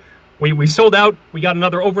more. We sold out, we got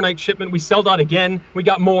another overnight shipment, we sold out again, we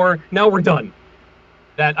got more, now we're done.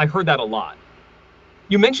 I heard that a lot.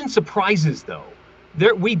 You mentioned surprises, though.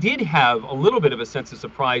 We did have a little bit of a sense of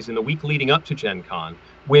surprise in the week leading up to Gen Con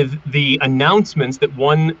with the announcements that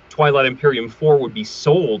 1, Twilight Imperium 4 would be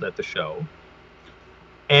sold at the show,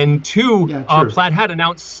 and 2, Plaid had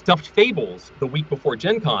announced Stuffed Fables the week before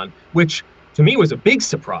Gen Con, which to me was a big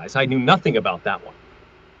surprise. I knew nothing about that one.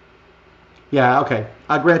 Yeah, okay.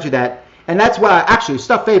 I'll grant you that. And that's why, actually,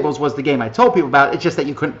 Stuffed Fables was the game I told people about. It's just that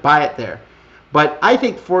you couldn't buy it there. But I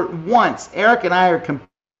think for once, Eric and I are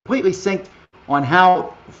completely synced on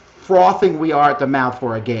how frothing we are at the mouth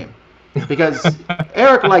for a game. Because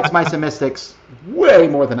Eric likes Mice and Mystics way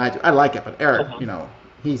more than I do. I like it, but Eric,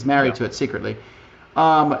 he's married to it secretly.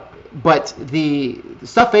 But the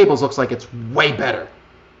Stuffed Fables looks like it's way better.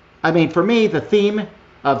 I mean, for me, the theme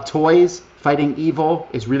of toys fighting evil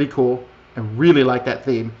is really cool. I really like that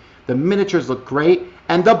theme. The miniatures look great.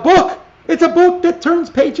 And the book! It's a book that turns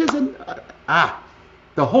pages and...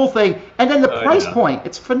 the whole thing. And then the price point.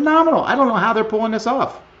 It's phenomenal. I don't know how they're pulling this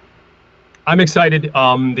off. I'm excited.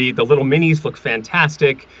 The little minis look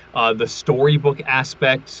fantastic. The storybook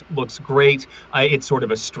aspect looks great. It's sort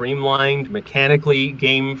of a streamlined, mechanically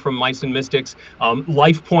game from Mice and Mystics.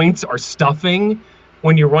 Life points are stuffing.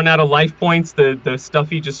 When you run out of life points, the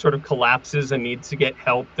stuffy just sort of collapses and needs to get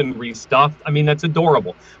helped and restuffed. I mean, that's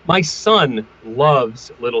adorable. My son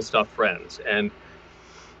loves Little Stuffed Friends, and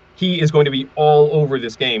he is going to be all over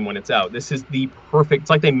this game when it's out. This is the perfect... It's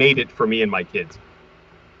like they made it for me and my kids.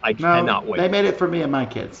 I cannot wait. They made it for me and my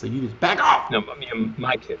kids, so you just back off. No, me and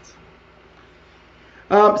my kids.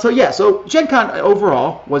 So Gen Con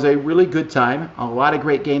overall was a really good time. A lot of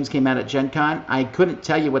great games came out at Gen Con. I couldn't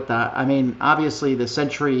tell you obviously the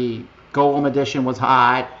Century Golem Edition was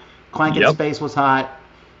hot. Clank in Space was hot.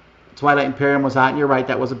 Twilight Imperium was hot. And you're right,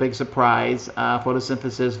 that was a big surprise.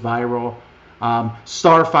 Photosynthesis, Viral.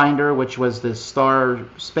 Starfinder, which was the star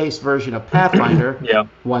space version of Pathfinder,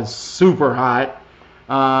 was super hot.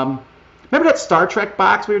 Remember that Star Trek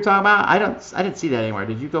box we were talking about? I didn't see that anywhere.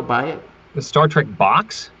 Did you go buy it? The Star Trek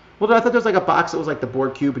box? Well, I thought there was like a box that was like the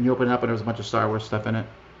board cube, and you open it up, and there was a bunch of Star Wars stuff in it.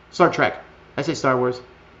 Star Trek. I say Star Wars.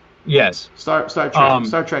 Yes. Star Trek.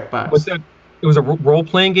 Star Trek box. Was that? It was a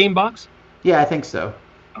role-playing game box? Yeah, I think so.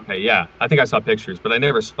 Okay, yeah. I think I saw pictures, but I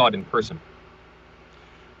never saw it in person.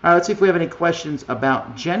 All right, let's see if we have any questions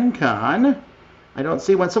about Gen Con. I don't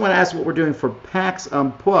see one. Someone asked what we're doing for PAX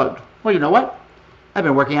Unplugged. Well, you know what? I've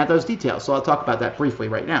been working out those details, so I'll talk about that briefly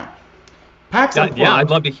right now. PAX Unplugged. Yeah, I'd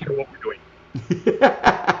love to hear what we're doing.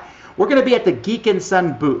 We're going to be at the Geek and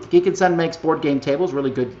Sun booth. Geek and Sun makes board game tables,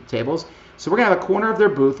 really good tables. So we're going to have a corner of their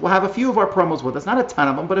booth. We'll have a few of our promos with us. Not a ton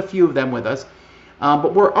of them, but a few of them with us.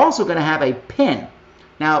 But we're also going to have a pin.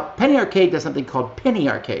 Now, Penny Arcade does something called Penny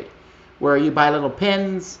Arcade, where you buy little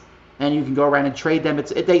pins, and you can go around and trade them.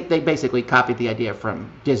 They basically copied the idea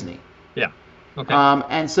from Disney. Yeah. Okay.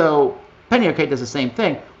 And so Penny Arcade does the same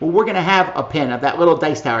thing. Well, we're going to have a pin of that little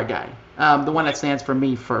dice tower guy, the one that stands for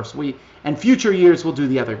me first. And future years we'll do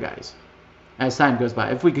the other guys as time goes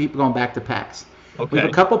by, if we keep going back to PAX. Okay. We have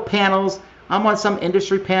a couple panels. I'm on some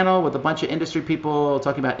industry panel with a bunch of industry people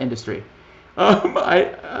talking about industry.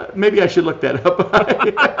 Maybe I should look that up.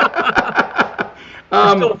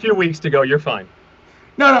 There's still a few weeks to go. You're fine.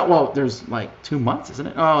 No. Well, there's like 2 months, isn't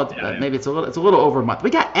it? Oh, Yeah. Maybe it's a little over a month. We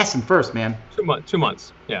got Essen first, man. 2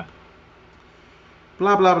 months. Yeah.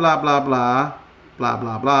 Blah blah blah blah blah blah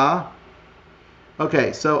blah blah.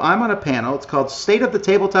 Okay, so I'm on a panel. It's called State of the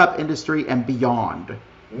Tabletop Industry and Beyond.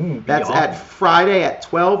 That's at Friday at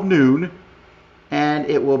 12 noon, and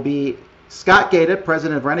it will be Scott Gata,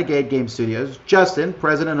 president of Renegade Game Studios, Justin,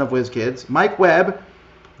 president of WizKids, Mike Webb,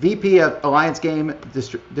 VP of Alliance Game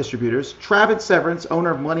Distributors, Travis Severance,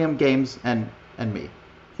 owner of Millennium Games, and me.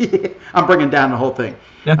 I'm bringing down the whole thing.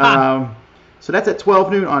 So that's at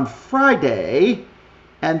 12 noon on Friday,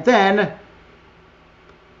 and then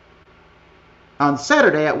on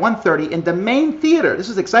Saturday at 1:30 in the main theater. This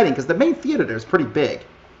is exciting because the main theater is pretty big.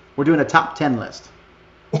 We're doing a top 10 list.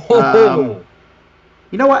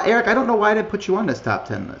 You know what, Eric? I don't know why I didn't put you on this top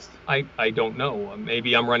 10 list. I don't know.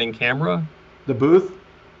 Maybe I'm running camera. The booth?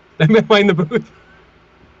 Am I in the booth?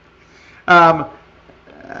 I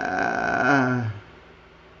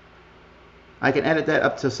can edit that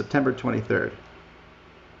up to September 23rd.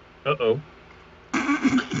 Uh-oh.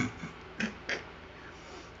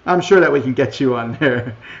 I'm sure that we can get you on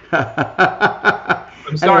there.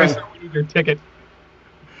 I'm sorry, sir. We need your ticket.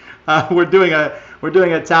 We're doing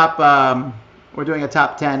a top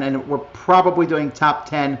 10, and we're probably doing top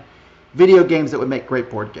 10 video games that would make great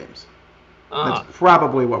board games. That's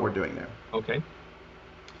probably what we're doing there. Okay.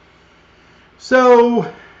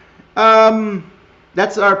 So,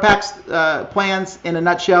 that's our PAX plans in a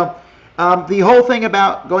nutshell. The whole thing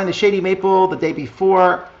about going to Shady Maple the day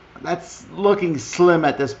before, that's looking slim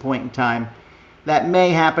at this point in time. That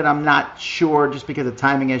may happen, I'm not sure, just because of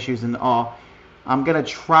timing issues and all. I'm going to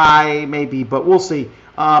try, maybe, but we'll see.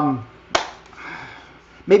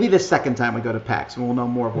 Maybe the second time we go to PAX, and we'll know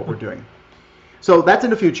more of what we're doing. So that's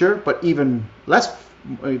in the future, but even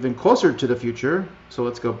closer to the future, so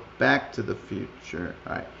let's go back to the future.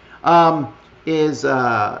 All right. Is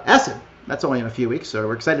Essen. That's only in a few weeks, so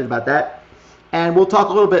we're excited about that. And we'll talk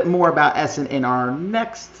a little bit more about Essen in our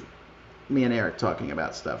next me and Eric talking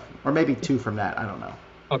about stuff. Or maybe 2 from that, I don't know.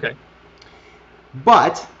 Okay.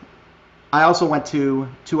 But I also went to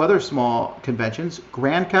 2 other small conventions.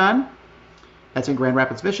 GenCon, that's in Grand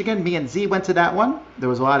Rapids, Michigan. Me and Z went to that one. There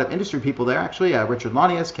was a lot of industry people there, actually. Richard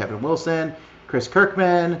Launius, Kevin Wilson, Chris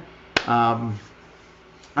Kirkman.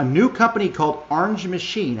 A new company called Orange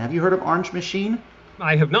Machine. Have you heard of Orange Machine?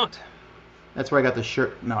 I have not. That's where I got the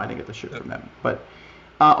shirt. No, I didn't get the shirt from them. But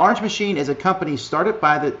Orange Machine is a company started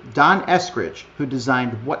by the Don Eskridge, who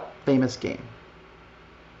designed what famous game?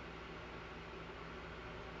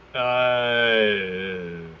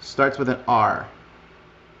 Starts with an R.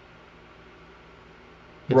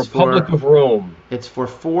 Republic of Rome. It's for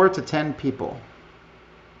 4 to 10 people.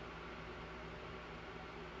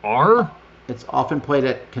 R? It's often played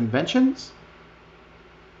at conventions.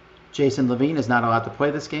 Jason Levine is not allowed to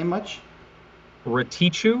play this game much.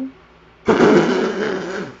 Ratichu?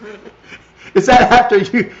 Is that after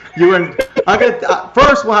you were in...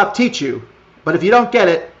 first we'll have teach you, but if you don't get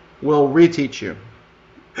it, we'll reteach you.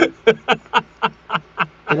 It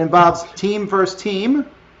involves team versus team.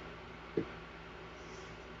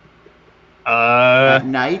 At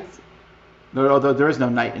night. No, there is no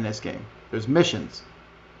night in this game. There's missions.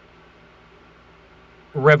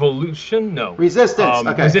 Revolution? No. Resistance.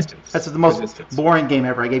 Okay. Resistance. That's the most boring game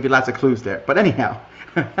ever. I gave you lots of clues there. But anyhow,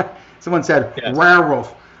 someone said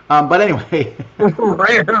werewolf. But anyway.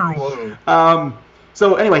 Werewolf.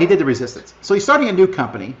 So anyway, he did the Resistance. So he's starting a new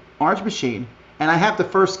company, Orange Machine, and I have the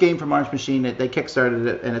first game from Orange Machine. They kickstarted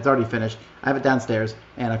it, and it's already finished. I have it downstairs,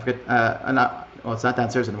 and I forget. Well, it's not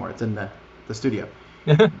downstairs anymore. It's in the studio.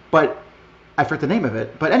 But I forget the name of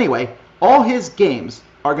it. But anyway, all his games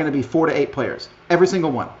are going to be 4 to 8 players, every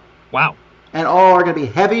single one. Wow. And all are going to be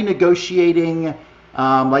heavy negotiating,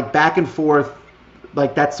 like back and forth,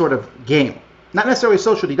 like that sort of game. Not necessarily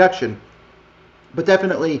social deduction, but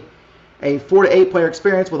definitely a 4 to 8 player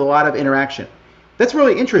experience with a lot of interaction. That's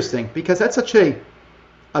really interesting because that's such a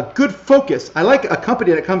good focus. I like a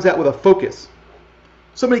company that comes out with a focus.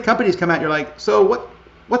 So many companies come out and you're like, so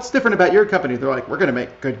what's different about your company? They're like, we're going to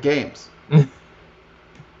make good games.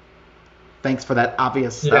 Thanks for that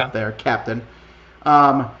obvious stuff there, Captain.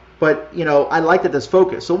 But I like that there's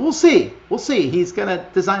focus. So we'll see. We'll see. He's gonna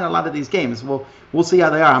design a lot of these games. We'll see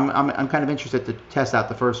how they are. I'm kind of interested to test out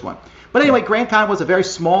the first one. But anyway, GrandCon was a very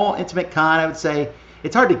small, intimate con. I would say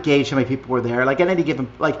it's hard to gauge how many people were there. Like at any given,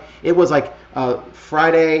 it was like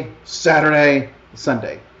Friday, Saturday,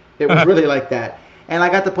 Sunday. It was really like that. And I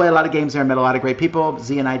got to play a lot of games there. Met a lot of great people.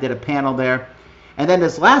 Z and I did a panel there. And then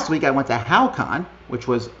this last week I went to HowCon, which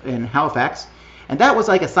was in Halifax. And that was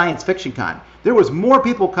like a science fiction con. There was more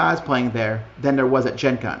people cosplaying there than there was at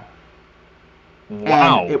GenCon.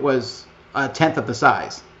 Wow. And it was a tenth of the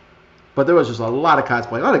size. But there was just a lot of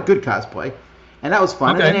cosplay, a lot of good cosplay. And that was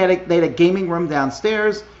fun. Okay. And then they had a gaming room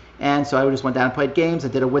downstairs. And so I just went down and played games. I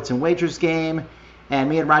did a Wits and Wagers game. And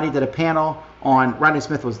me and Rodney did a panel on, Rodney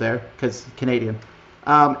Smith was there, because Canadian.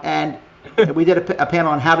 And we did a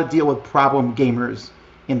panel on how to deal with problem gamers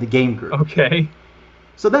in the game group. Okay.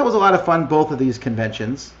 So that was a lot of fun, both of these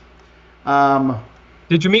conventions.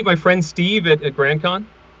 Did you meet my friend Steve at GrandCon?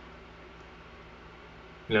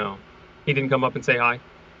 No. He didn't come up and say hi?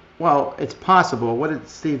 Well, it's possible. What did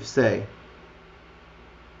Steve say?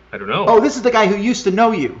 I don't know. Oh, this is the guy who used to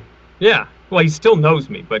know you. Yeah. Well, he still knows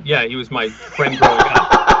me, but yeah, he was my friend growing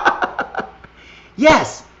up.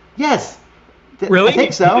 Yes. Really? I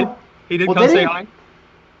think so. He did come say hi?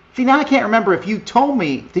 See, now I can't remember if you told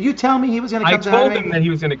me. Did you tell me he was going to come say hi? I told him that he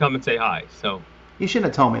was going to come and say hi, so. You shouldn't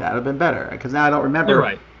have told me that. It would have been better, because now I don't remember. You're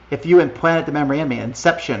right. If you implanted the memory in me.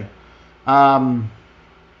 Inception. I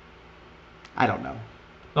don't know.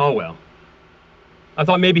 Oh, well. I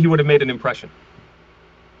thought maybe he would have made an impression.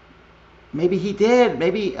 Maybe he did.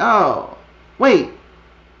 Maybe. Oh. Wait.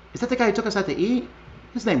 Is that the guy who took us out to eat?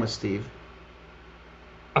 His name was Steve.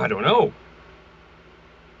 I don't know.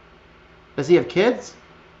 Does he have kids?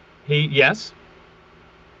 Yes.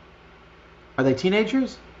 Are they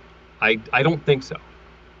teenagers? I don't think so.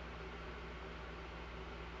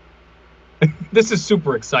 This is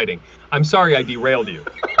super exciting. I'm sorry I derailed you.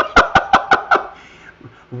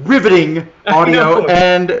 Riveting audio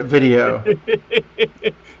and video.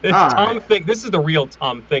 This is the real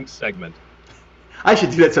Tom Thinks segment. I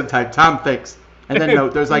should do that sometime. Tom Thinks. And then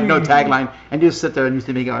there's like no tagline. And you just sit there and you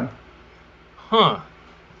see me going, huh.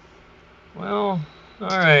 Well, all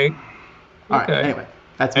right. All right, anyway.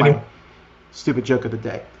 That's my stupid joke of the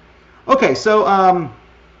day. Okay, so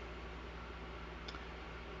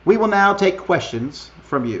we will now take questions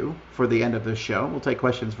from you for the end of this show. We'll take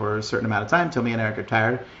questions for a certain amount of time until me and Eric are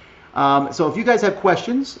tired. So if you guys have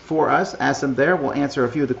questions for us, ask them there. We'll answer a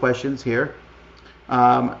few of the questions here.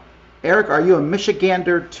 Eric, are you a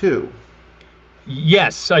Michigander too?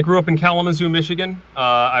 Yes, I grew up in Kalamazoo, Michigan.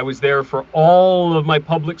 I was there for all of my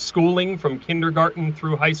public schooling from kindergarten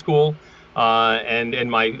through high school. And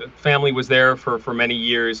my family was there for many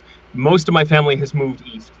years. Most of my family has moved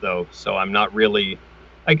east, though, so I'm not really...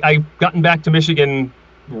 I've gotten back to Michigan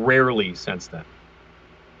rarely since then.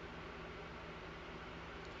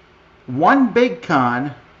 One big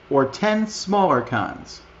con or 10 smaller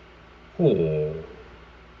cons? Oh.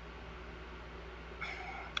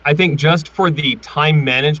 I think just for the time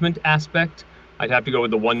management aspect, I'd have to go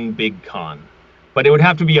with the one big con. But it would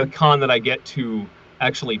have to be a con that I get to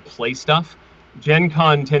actually play stuff. Gen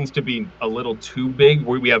Con tends to be a little too big.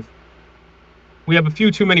 We have a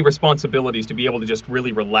few too many responsibilities to be able to just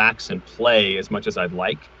really relax and play as much as I'd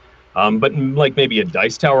like. But like maybe a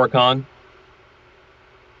Dice Tower Con.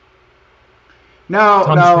 No.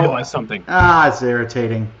 Realized something. It's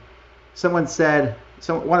irritating. Someone said,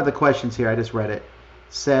 one of the questions here, I just read it,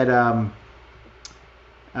 said,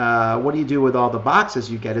 what do you do with all the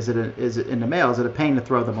boxes you get? Is it in the mail? Is it a pain to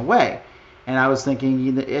throw them away? And I was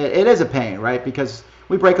thinking, it is a pain, right? Because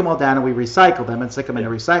we break them all down and we recycle them and stick them in a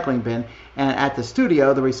recycling bin. And at the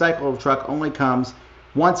studio, the recycle truck only comes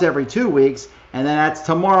once every 2 weeks, and then that's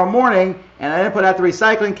tomorrow morning, and I didn't put out the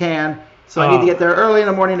recycling can, so I need to get there early in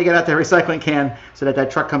the morning to get out the recycling can so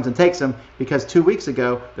that truck comes and takes them, because 2 weeks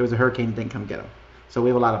ago, there was a hurricane and didn't come get them. So we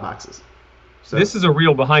have a lot of boxes. So this is a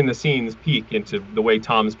real behind-the-scenes peek into the way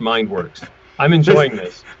Tom's mind works. I'm enjoying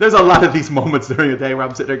this. There's a lot of these moments during the day where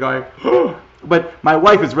I'm sitting there going, oh. But my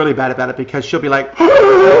wife is really bad about it because she'll be like,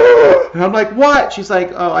 oh. And I'm like, what? She's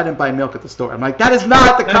like, oh, I didn't buy milk at the store. I'm like, that is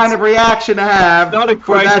not the kind of reaction to have not a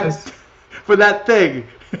crisis. for that thing.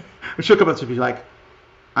 She'll come up to me like,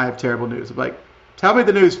 I have terrible news. I'm like, tell me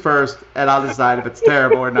the news first, and I'll decide if it's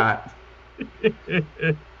terrible or not. When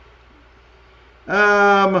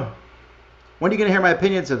are you going to hear my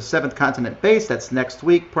opinions of Seventh Continent Base? That's next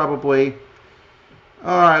week, probably.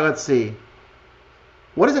 All right, let's see.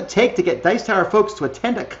 What does it take to get Dice Tower folks to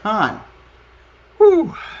attend a con?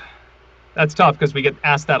 Whew. That's tough because we get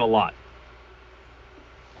asked that a lot.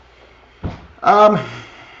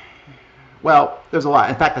 Well, there's a lot.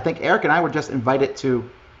 In fact, I think Eric and I were just invited to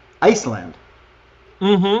Iceland.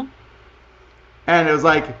 Mm-hmm. And it was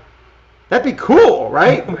like, that'd be cool,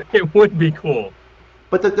 right? It would be cool.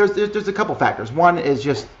 But there's a couple factors. One is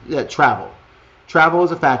just travel. Travel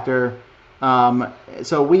is a factor.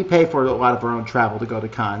 So we pay for a lot of our own travel to go to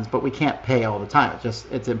cons, but we can't pay all the time.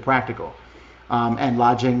 It's impractical. And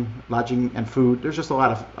lodging and food. There's just a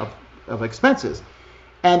lot of expenses.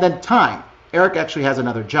 And then time. Eric actually has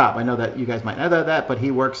another job. I know that you guys might know that, but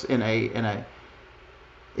he works in a.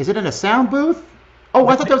 Is it in a sound booth? Oh,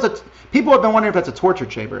 I thought there was a. People have been wondering if that's a torture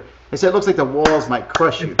chamber. They said it looks like the walls might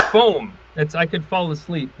crush you. It's foam. I could fall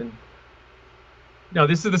asleep and. No,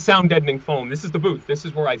 this is the sound deadening foam. This is the booth. This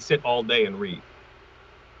is where I sit all day and read.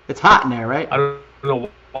 It's hot in there, right? I don't know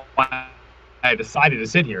why I decided to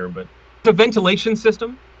sit here, but it's a ventilation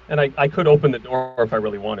system, and I could open the door if I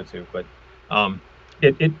really wanted to, but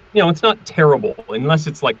it's not terrible unless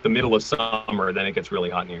it's like the middle of summer. Then it gets really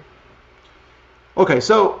hot in here. Okay,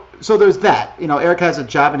 so there's that. Eric has a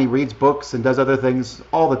job and he reads books and does other things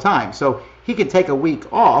all the time. So he can take a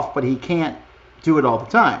week off, but he can't do it all the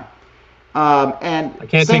time. And I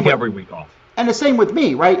can't take every week off. And the same with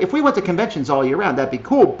me, right? If we went to conventions all year round, that'd be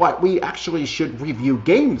cool, but we actually should review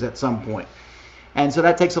games at some point. And so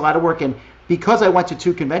that takes a lot of work. And because I went to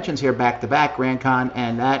 2 conventions here back to back, GenCon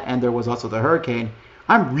and there was also the Hurricane,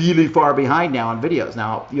 I'm really far behind now on videos.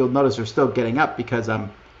 Now, you'll notice they're still getting up because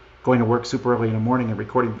I'm going to work super early in the morning and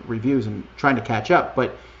recording reviews and trying to catch up.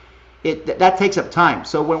 But that takes up time.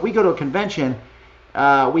 So when we go to a convention,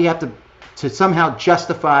 we have to somehow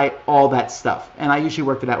justify all that stuff. And I usually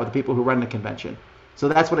work it out with the people who run the convention. So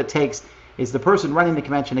that's what it takes, is the person running the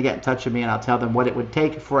convention to get in touch with me, and I'll tell them what it would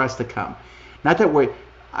take for us to come. Not that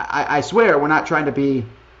I swear we're not trying to be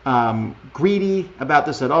greedy about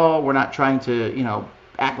this at all. We're not trying to,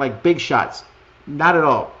 act like big shots. Not at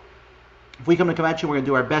all. If we come to a convention, we're going to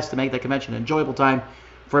do our best to make that convention an enjoyable time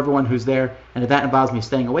for everyone who's there. And if that involves me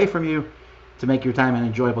staying away from you to make your time an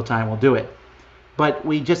enjoyable time, we'll do it. But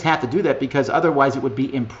we just have to do that because otherwise it would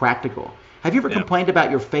be impractical. Have you ever complained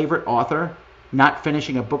about your favorite author not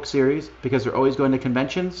finishing a book series because they're always going to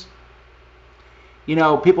conventions?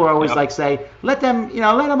 People are always like, say, let them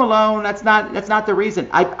alone. That's not the reason.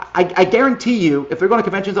 I guarantee you, if they're going to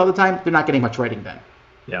conventions all the time, they're not getting much writing done.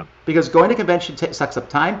 Yeah. Because going to convention sucks up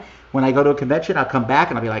time. When I go to a convention, I'll come back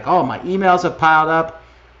and I'll be like, oh, my emails have piled up.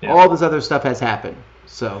 Yeah. All this other stuff has happened.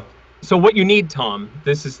 So what you need, Tom,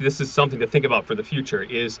 this is something to think about for the future,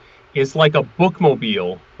 is like a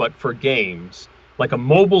bookmobile, but for games. Like a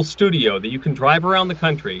mobile studio that you can drive around the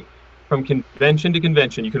country from convention to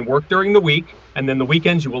convention. You can work during the week, and then the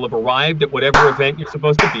weekends you will have arrived at whatever event you're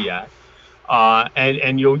supposed to be at.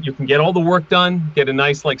 And you can get all the work done, get a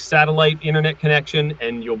nice satellite internet connection,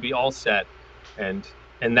 and you'll be all set. And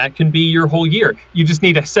that can be your whole year. You just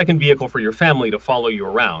need a second vehicle for your family to follow you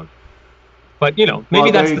around. But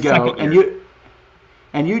maybe that's the second year.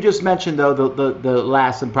 And you just mentioned though the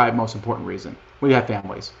last and probably most important reason. We have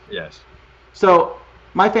families. Yes. So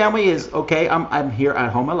my family is okay. I'm here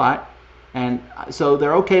at home a lot. And so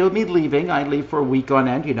they're okay with me leaving. I leave for a week on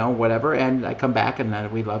end, whatever, and I come back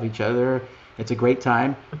and we love each other. It's a great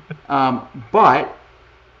time. But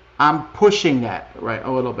I'm pushing that right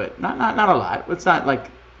a little bit. Not a lot. It's not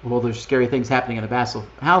like, well, there's scary things happening in the Vasel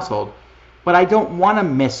household. But I don't want to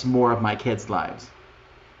miss more of my kids' lives.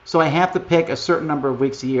 So I have to pick a certain number of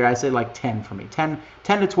weeks a year. I say like 10 for me. 10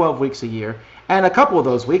 to 12 weeks a year. And a couple of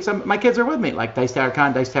those weeks, my kids are with me, like Dice Tower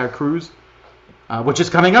Con, Dice Tower Cruise, which is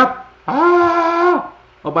coming up. Oh,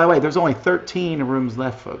 by the way, there's only 13 rooms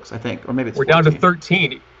left, folks, I think. Or maybe it's 14. We're down to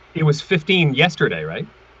 13. It was 15 yesterday, right?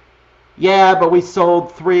 Yeah, but we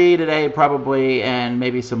sold 3 today probably, and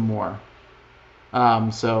maybe some more.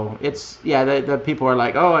 So it's, the people are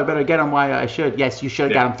like, oh, I better get them. Why I should. Yes, you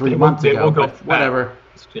should have got them 3 months ago, but whatever.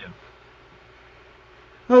 Yeah.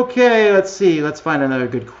 Okay, let's see. Let's find another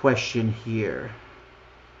good question here.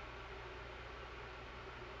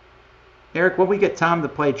 Eric, when we get Tom to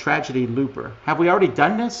play Tragedy Looper, have we already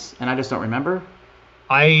done this? And I just don't remember.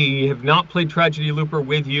 I have not played Tragedy Looper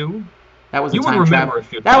with you. That was you a time would remember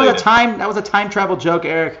if you played it. That was a time travel joke,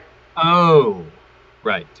 Eric. Oh,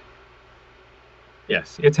 right.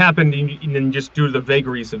 Yes, it's happened, and then just due to the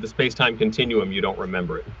vagaries of the space-time continuum, you don't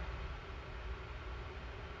remember it.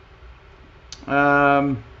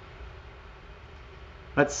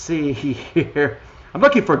 Let's see here. I'm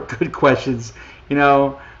looking for good questions.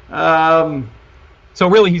 So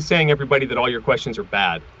really, he's saying, everybody, that all your questions are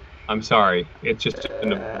bad. I'm sorry. It's just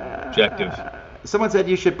an objective. Someone said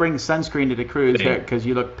you should bring sunscreen to the cruise because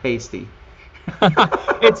you look pasty.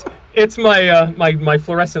 It's my my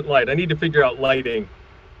fluorescent light. I need to figure out lighting.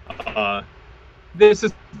 This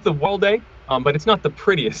is the wall day, but it's not the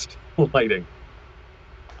prettiest lighting.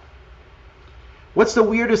 What's the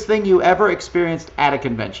weirdest thing you ever experienced at a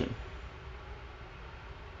convention?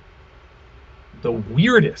 The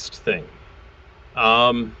weirdest thing,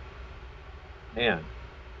 man,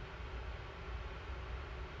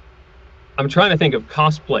 I'm trying to think of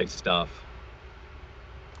cosplay stuff.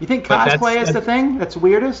 You think cosplay is the thing that's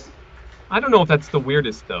weirdest? I don't know if that's the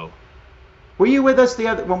weirdest though. Were you with us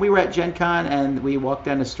when we were at GenCon and we walked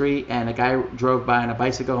down the street and a guy drove by on a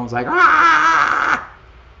bicycle and was like, "Ah!"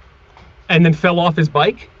 And then fell off his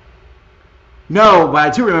bike? No, but I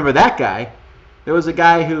do remember that guy. There was a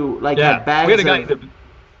guy who had bags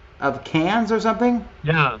of cans or something.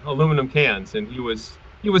 Yeah, aluminum cans, and he was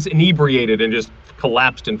inebriated and just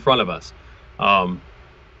collapsed in front of us.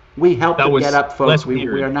 We helped him get up, folks. We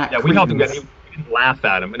are not. Yeah, we helped him get. We didn't laugh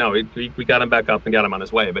at him. No, we got him back up and got him on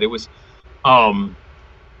his way. But it was,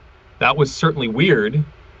 that was certainly weird.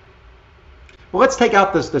 Well, let's take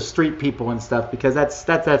out the street people and stuff because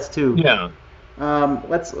that's too. Yeah.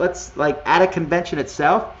 Let's like at a convention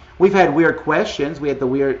itself. We've had weird questions. We had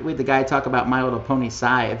the guy talk about My Little Pony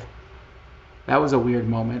Scythe. That was a weird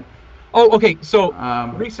moment. Oh, okay. So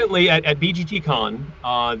recently at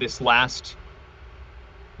BGTCon, this last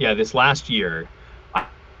year,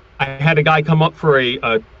 I had a guy come up for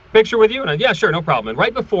a picture with you, and yeah, sure, no problem. And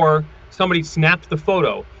right before somebody snapped the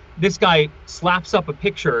photo, this guy slaps up a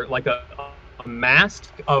picture like a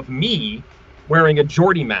mask of me wearing a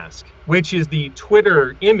Geordie mask, which is the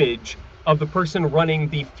Twitter image of the person running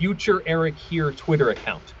the Future Eric Here Twitter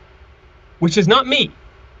account, which is not me.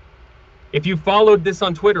 If you followed this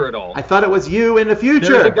on Twitter at all, I thought it was you in the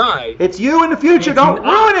future. There's a guy. It's you in the future. Don't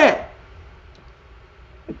ruin it.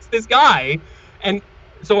 It's this guy, and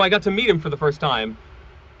so I got to meet him for the first time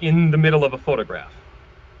in the middle of a photograph.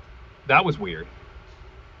 That was weird.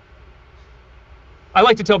 I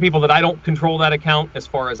like to tell people that I don't control that account as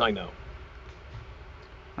far as I know.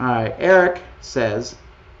 All right, Eric says,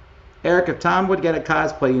 Eric, if Tom would get a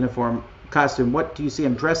cosplay costume, what do you see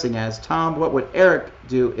him dressing as? Tom, what would Eric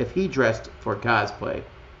do if he dressed for cosplay?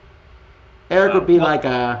 Eric would be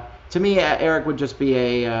to me, Eric would just be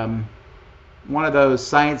a one of those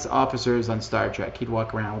science officers on Star Trek. He'd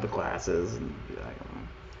walk around with the glasses and be like,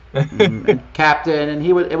 and Captain, and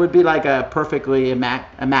it would be like a perfectly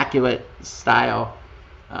immaculate style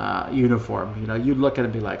uniform. You know, you'd look at him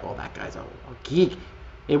and be like, oh, that guy's a geek.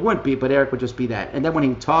 It wouldn't be, but Eric would just be that. And then when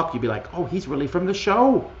he talked, you'd be like, oh, he's really from the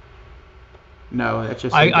show. No, that's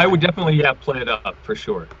just. I would definitely play it up for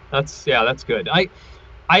sure. That's good. I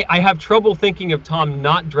have trouble thinking of Tom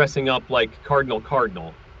not dressing up like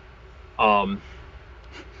Cardinal.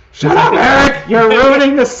 Shut up, Eric! You're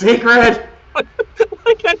ruining the secret.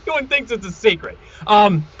 Like anyone thinks it's a secret.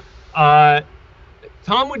 Tom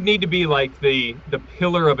would need to be like the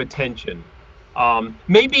pillar of attention.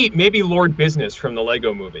 Maybe Lord Business from the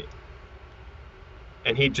Lego Movie.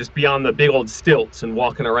 And he'd just be on the big old stilts and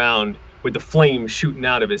walking around with the flames shooting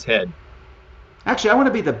out of his head. Actually, I want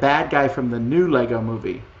to be the bad guy from the new Lego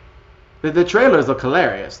Movie. The trailers look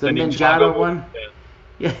hilarious. The Ninjago one.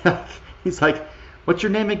 Yeah. He's like, what's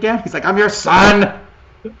your name again? He's like, I'm your son.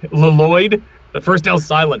 Lloyd. The first L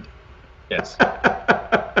silent. Yes.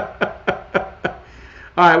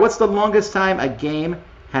 All right. What's the longest time a game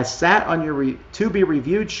has sat on your to-be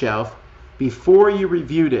reviewed shelf before you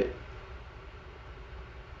reviewed it?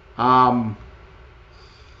 I'd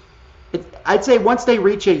say once they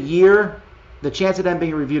reach a year, the chance of them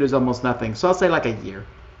being reviewed is almost nothing. So I'll say like a year.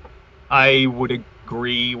 I would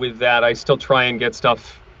agree with that. I still try and get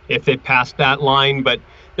stuff if it passed that line, but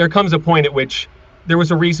there comes a point at which there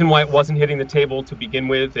was a reason why it wasn't hitting the table to begin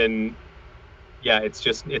with, and yeah,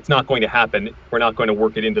 it's not going to happen. We're not going to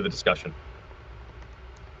work it into the discussion.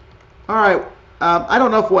 All right. I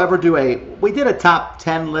don't know if we'll ever do we did a top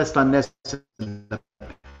 10 list on this in the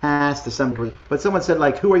past to some degree, but someone said,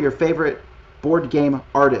 like, who are your favorite board game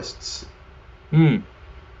artists?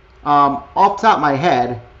 Off the top of my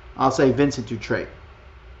head, I'll say Vincent Dutrait.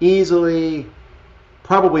 Easily,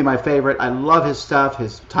 probably my favorite. I love his stuff.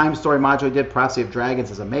 His Time Story module he did, Prophecy of Dragons,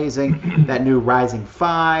 is amazing. That new Rising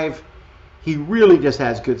 5. He really just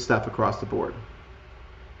has good stuff across the board.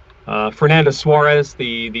 Fernanda Suarez,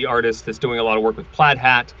 the artist that's doing a lot of work with Plaid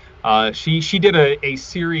Hat, she did a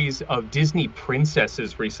series of Disney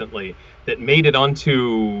princesses recently that made it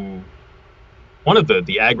onto one of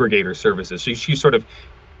the aggregator services. She sort of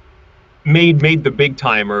made the big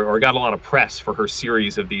time or got a lot of press for her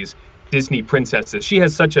series of these Disney princesses. She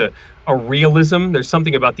has such a realism. There's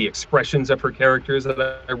something about the expressions of her characters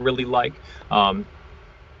that I really like.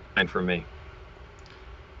 And for me,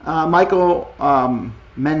 Michael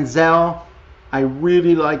Menzel, I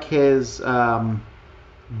really like his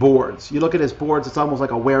boards. You look at his boards, it's almost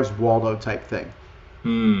like a Where's Waldo type thing.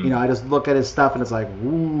 You know, I just look at his stuff and it's like,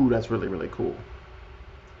 ooh, that's really, really cool.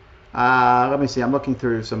 Let me see. I'm looking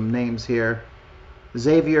through some names here.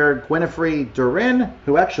 Xavier Gwynifrey Durin,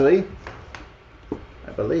 who actually,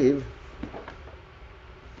 I believe,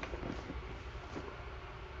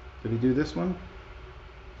 did he do this one?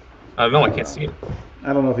 I don't know. I can't see it.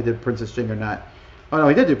 I don't know if he did Princess Jing or not. Oh, no,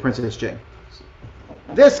 he did do Princess Jing.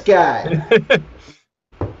 This guy.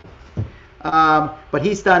 But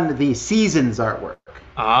he's done the Seasons artwork.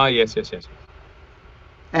 Ah, yes.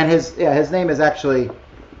 And his name is actually,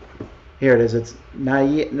 here it is. It's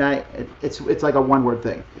it's like a one-word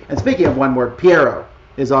thing. And speaking of one word, Piero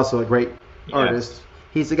is also a great artist.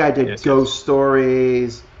 He's the guy who did Ghost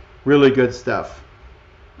Stories, really good stuff.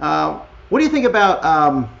 What do you think about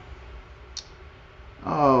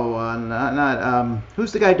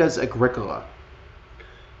who's the guy who does Agricola?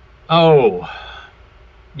 Oh,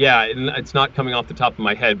 yeah, it's not coming off the top of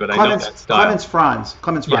my head, but I know that style. Clemens Franz.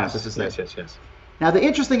 Clemens Franz is his name. Yes. Now, the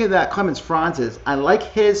interesting thing about Clemens Franz is I like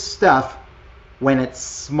his stuff when it's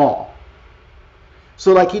small.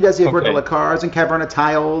 So, like, he does the Agricola cars and Caverna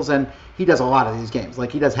tiles, and he does a lot of these games.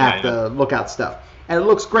 Like, he does half the Lookout stuff. And it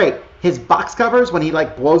looks great. His box covers, when he,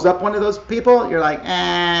 like, blows up one of those people, you're like,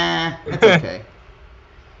 it's okay.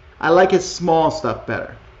 I like his small stuff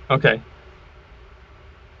better. Okay.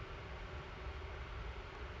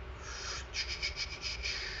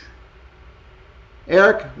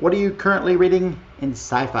 Eric, what are you currently reading in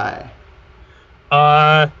sci-fi?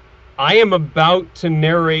 I am about to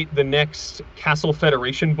narrate the next Castle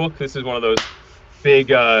Federation book. This is one of those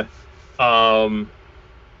big,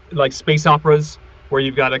 like space operas where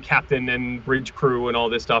you've got a captain and bridge crew and all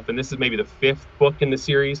this stuff. And this is maybe the 5th book in the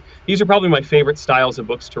series. These are probably my favorite styles of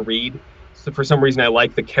books to read. So for some reason, I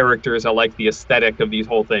like the characters. I like the aesthetic of these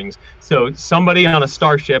whole things. So somebody on a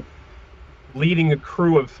starship leading a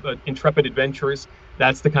crew of intrepid adventurers,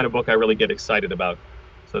 that's the kind of book I really get excited about.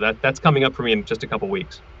 So that's coming up for me in just a couple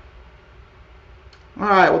weeks. All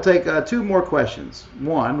right, we'll take 2 more questions.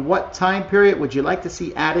 1, what time period would you like to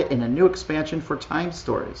see added in a new expansion for Time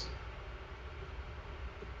Stories?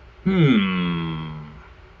 I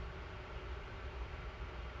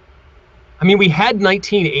mean, we had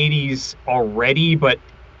 1980s already, but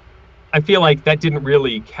I feel like that didn't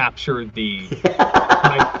really capture the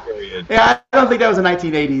time period. Yeah, I don't think that was a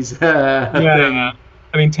 1980s thing.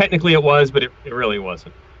 I mean, technically it was, but it really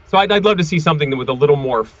wasn't. So I'd love to see something with a little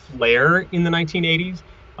more flair in the 1980s.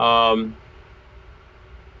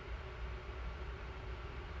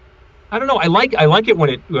 I don't know. I like it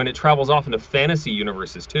when it travels off into fantasy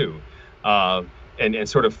universes too, and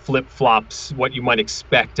sort of flip flops what you might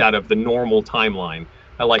expect out of the normal timeline.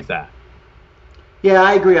 I like that. Yeah,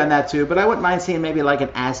 I agree on that too. But I wouldn't mind seeing maybe like an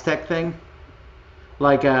Aztec thing,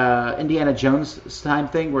 like Indiana Jones time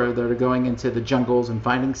thing where they're going into the jungles and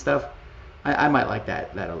finding stuff. I might like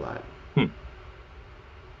that a lot.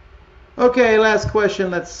 Okay, last question.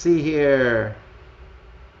 Let's see here.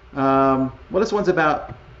 Well, this one's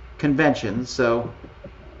about conventions. So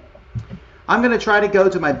I'm going to try to go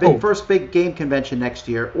to my first big game convention next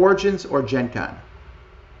year, Origins or GenCon.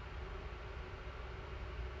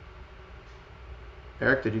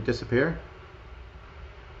 Eric, did you disappear?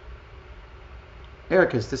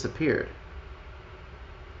 Eric has disappeared.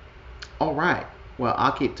 All right. Well,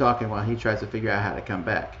 I'll keep talking while he tries to figure out how to come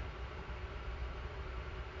back.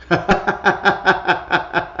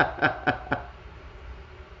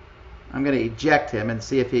 I'm going to eject him and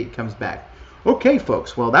see if he comes back. Okay,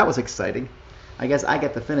 folks. Well, that was exciting. I guess I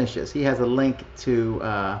get to finish this. He has a link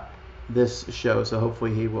to this show, so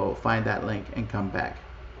hopefully he will find that link and come back.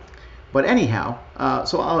 But anyhow,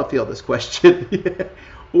 so I'll field this question.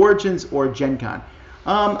 Origins or GenCon?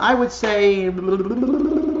 I would say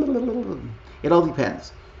it all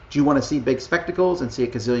depends. Do you want to see big spectacles and see a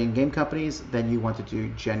gazillion game companies? Then you want to do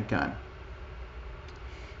GenCon.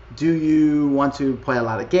 Do you want to play a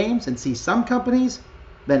lot of games and see some companies?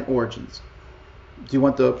 Then Origins. Do you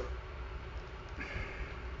want the...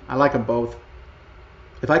 I like them both.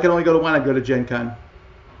 If I could only go to one, I'd go to GenCon.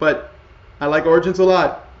 But I like Origins a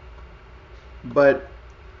lot. But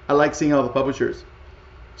I like seeing all the publishers.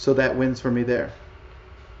 So that wins for me there.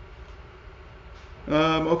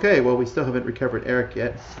 Okay, well, we still haven't recovered Eric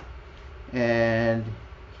yet. And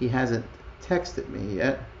he hasn't texted me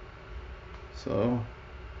yet. So,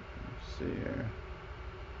 let's see here.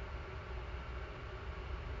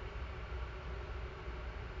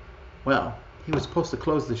 Well, he was supposed to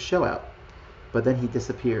close the show out, but then he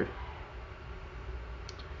disappeared.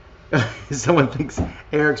 Someone thinks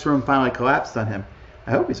Eric's room finally collapsed on him.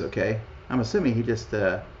 I hope he's okay. I'm assuming he just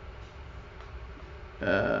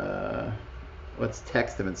let's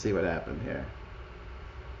text him and see what happened here.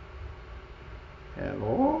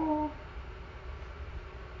 Hello.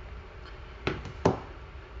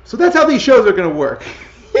 So that's how these shows are going to work.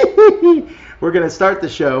 We're going to start the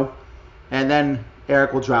show, and then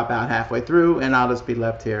Eric will drop out halfway through, and I'll just be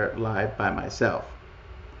left here live by myself.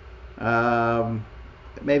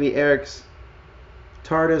 Maybe Eric's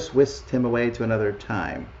TARDIS whisked him away to another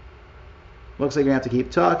time. Looks like you're going to have to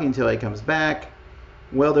keep talking until he comes back.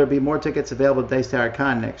 Will there be more tickets available at Dice Tower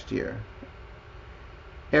Con next year?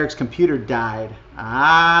 Eric's computer died.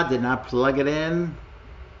 Did not plug it in.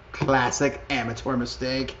 Classic amateur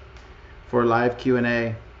mistake for live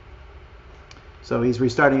Q&A. So he's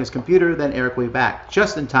restarting his computer, then Eric will be back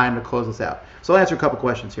just in time to close us out. So I'll answer a couple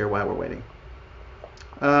questions here while we're waiting.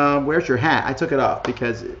 Where's your hat? I took it off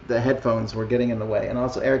because the headphones were getting in the way. And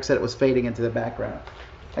also Eric said it was fading into the background.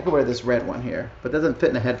 I could wear this red one here, but it doesn't fit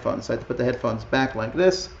in the headphones, so I have to put the headphones back like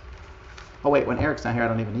this. Oh wait, when Eric's not here, I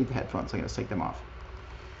don't even need the headphones, so I'm going to take them off.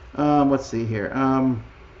 Let's see here.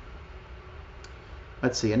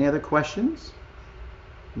 Let's see, any other questions?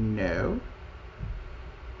 No.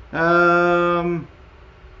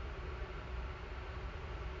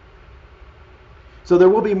 So there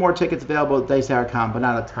will be more tickets available at Dice Tower Con, but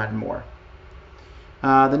not a ton more.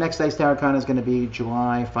 The next Dice Tower Con is going to be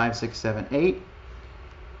July 5, 6, 7, 8.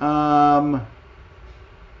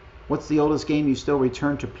 What's the oldest game you still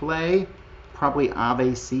return to play? Probably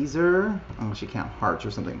Ave Caesar, unless you count Hearts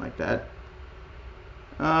or something like that.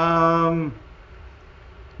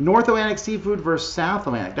 North Atlantic seafood versus South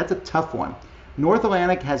Atlantic. That's a tough one. North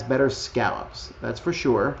Atlantic has better scallops, that's for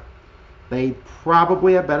sure. They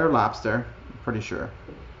probably have better lobster, I'm pretty sure.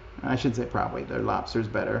 I shouldn't say probably, their lobster's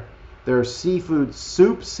better. Their seafood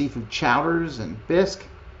soups, seafood chowders, and bisque,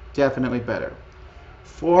 definitely better.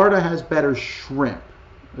 Florida has better shrimp.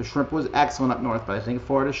 The shrimp was excellent up north, but I think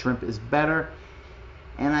Florida shrimp is better.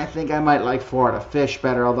 And I think I might like Florida fish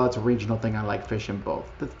better, although it's a regional thing. I like fish in both.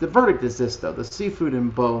 The verdict is this, though. The seafood in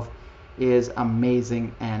both is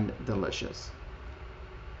amazing and delicious.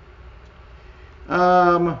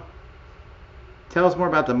 Tell us more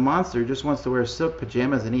about the monster who just wants to wear silk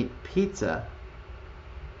pajamas and eat pizza.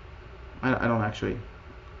 I don't actually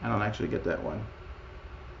get that one.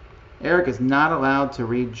 Eric is not allowed to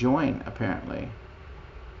rejoin, apparently.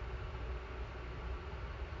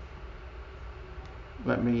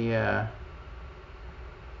 Let me add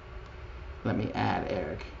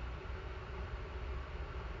Eric.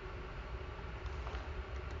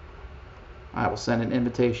 I will send an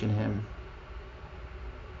invitation to him.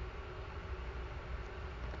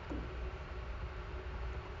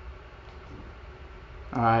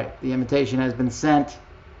 All right, the invitation has been sent.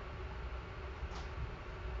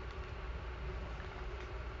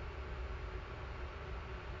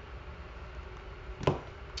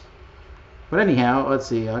 But anyhow, let's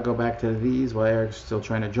see. I'll go back to these while Eric's still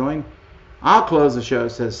trying to join. I'll close the show,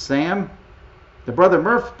 says Sam. The Brother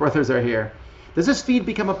Murph brothers are here. Does this feed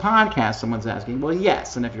become a podcast? Someone's asking. Well,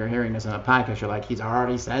 yes. And if you're hearing this on a podcast, you're like, he's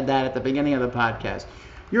already said that at the beginning of the podcast.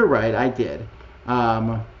 You're right. I did.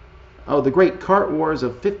 The Great Cart Wars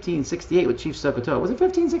of 1568 with Chief Sokoto. Was it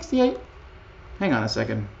 1568? Hang on a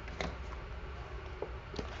second.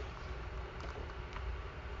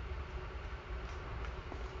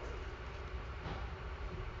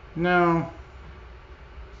 No.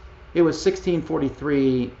 It was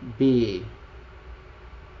 1643B.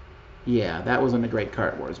 Yeah, that was when the Great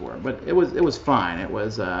Cart Wars were. But it was fine. It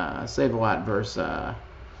was Save-A-Lot versus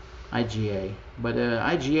IGA. But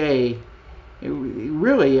IGA,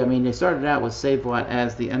 really, I mean, they started out with Save-A-Lot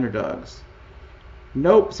as the underdogs.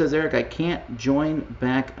 Nope, says Eric, I can't join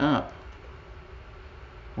back up.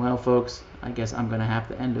 Well, folks, I guess I'm going to have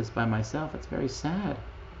to end this by myself. It's very sad.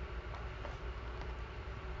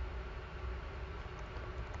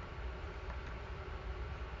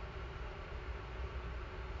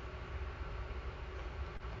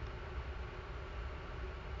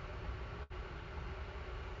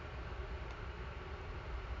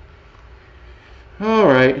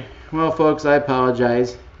 Alright, well folks, I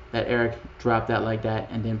apologize that Eric dropped out like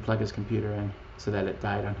that and didn't plug his computer in so that it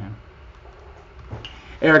died on him.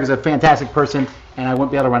 Eric is a fantastic person, and I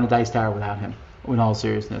wouldn't be able to run a Dice Tower without him, in all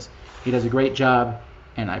seriousness. He does a great job,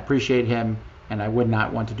 and I appreciate him, and I would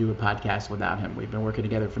not want to do a podcast without him. We've been working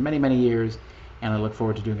together for many, many years, and I look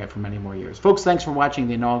forward to doing it for many more years. Folks, thanks for watching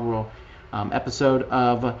the inaugural episode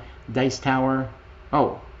of Dice Tower.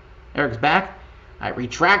 Oh, Eric's back? I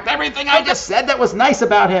retract everything I just said that was nice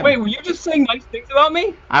about him. Wait, were you just saying nice things about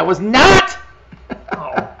me? I was not!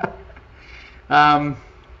 Oh. Are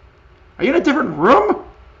Are you in a different room?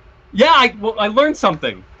 Yeah, I learned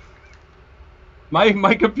something.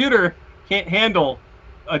 My computer can't handle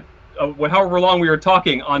however long we were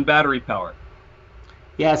talking on battery power.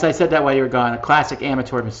 Yes, I said that while you were gone. A classic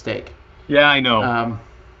amateur mistake. Yeah, I know.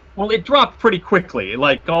 Well, it dropped pretty quickly.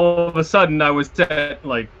 Like, all of a sudden, I was at,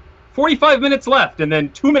 like, 45 minutes left, and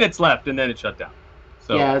then 2 minutes left, and then it shut down.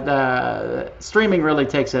 So, yeah, the streaming really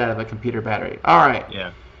takes it out of a computer battery. All right.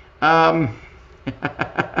 Yeah.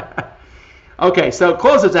 Okay, so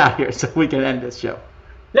close us out here so we can end this show.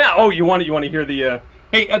 Yeah. Oh, you want to hear the?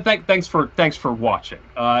 Hey, thanks for watching.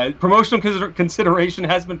 Promotional consideration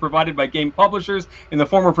has been provided by game publishers in the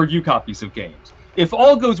form of review copies of games. If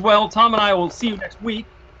all goes well, Tom and I will see you next week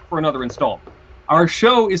for another installment. Our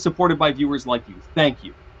show is supported by viewers like you. Thank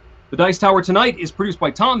you. The Dice Tower Tonight is produced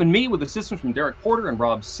by Tom and me with assistance from Derek Porter and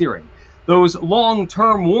Rob Searing. Those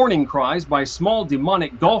long-term warning cries by small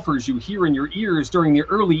demonic golfers you hear in your ears during the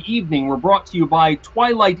early evening were brought to you by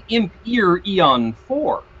Twilight Imp Ear Eon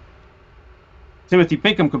 4. Timothy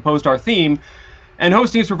Pinkham composed our theme, and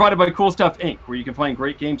hosting is provided by Cool Stuff Inc., where you can find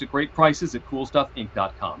great games at great prices at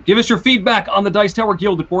CoolStuffInc.com. Give us your feedback on the Dice Tower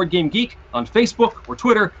Guild at Board Game Geek, on Facebook or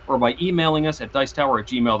Twitter, or by emailing us at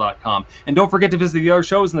dicetower@gmail.com. And don't forget to visit the other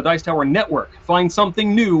shows in the Dice Tower Network. Find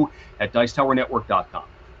something new at dicetowernetwork.com.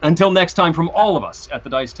 Until next time, from all of us at the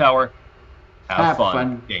Dice Tower, have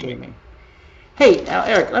fun gaming. Hey, now,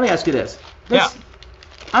 Eric, let me ask you this. Yeah.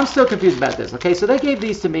 I'm still confused about this. Okay, so they gave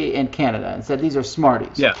these to me in Canada and said these are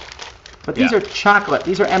Smarties. Yeah. But these are chocolate.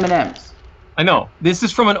 These are M&Ms. I know. This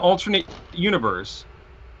is from an alternate universe.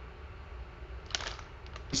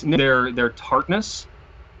 Their tartness,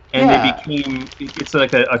 and they became. It's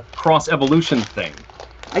like a cross evolution thing.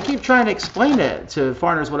 I keep trying to explain it to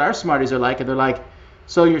foreigners what our Smarties are like, and they're like,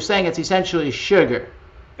 "So you're saying it's essentially sugar?"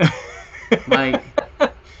 Like,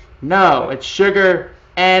 no, it's sugar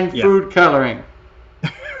and food coloring.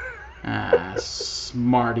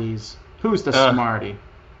 Smarties. Who's the smarty?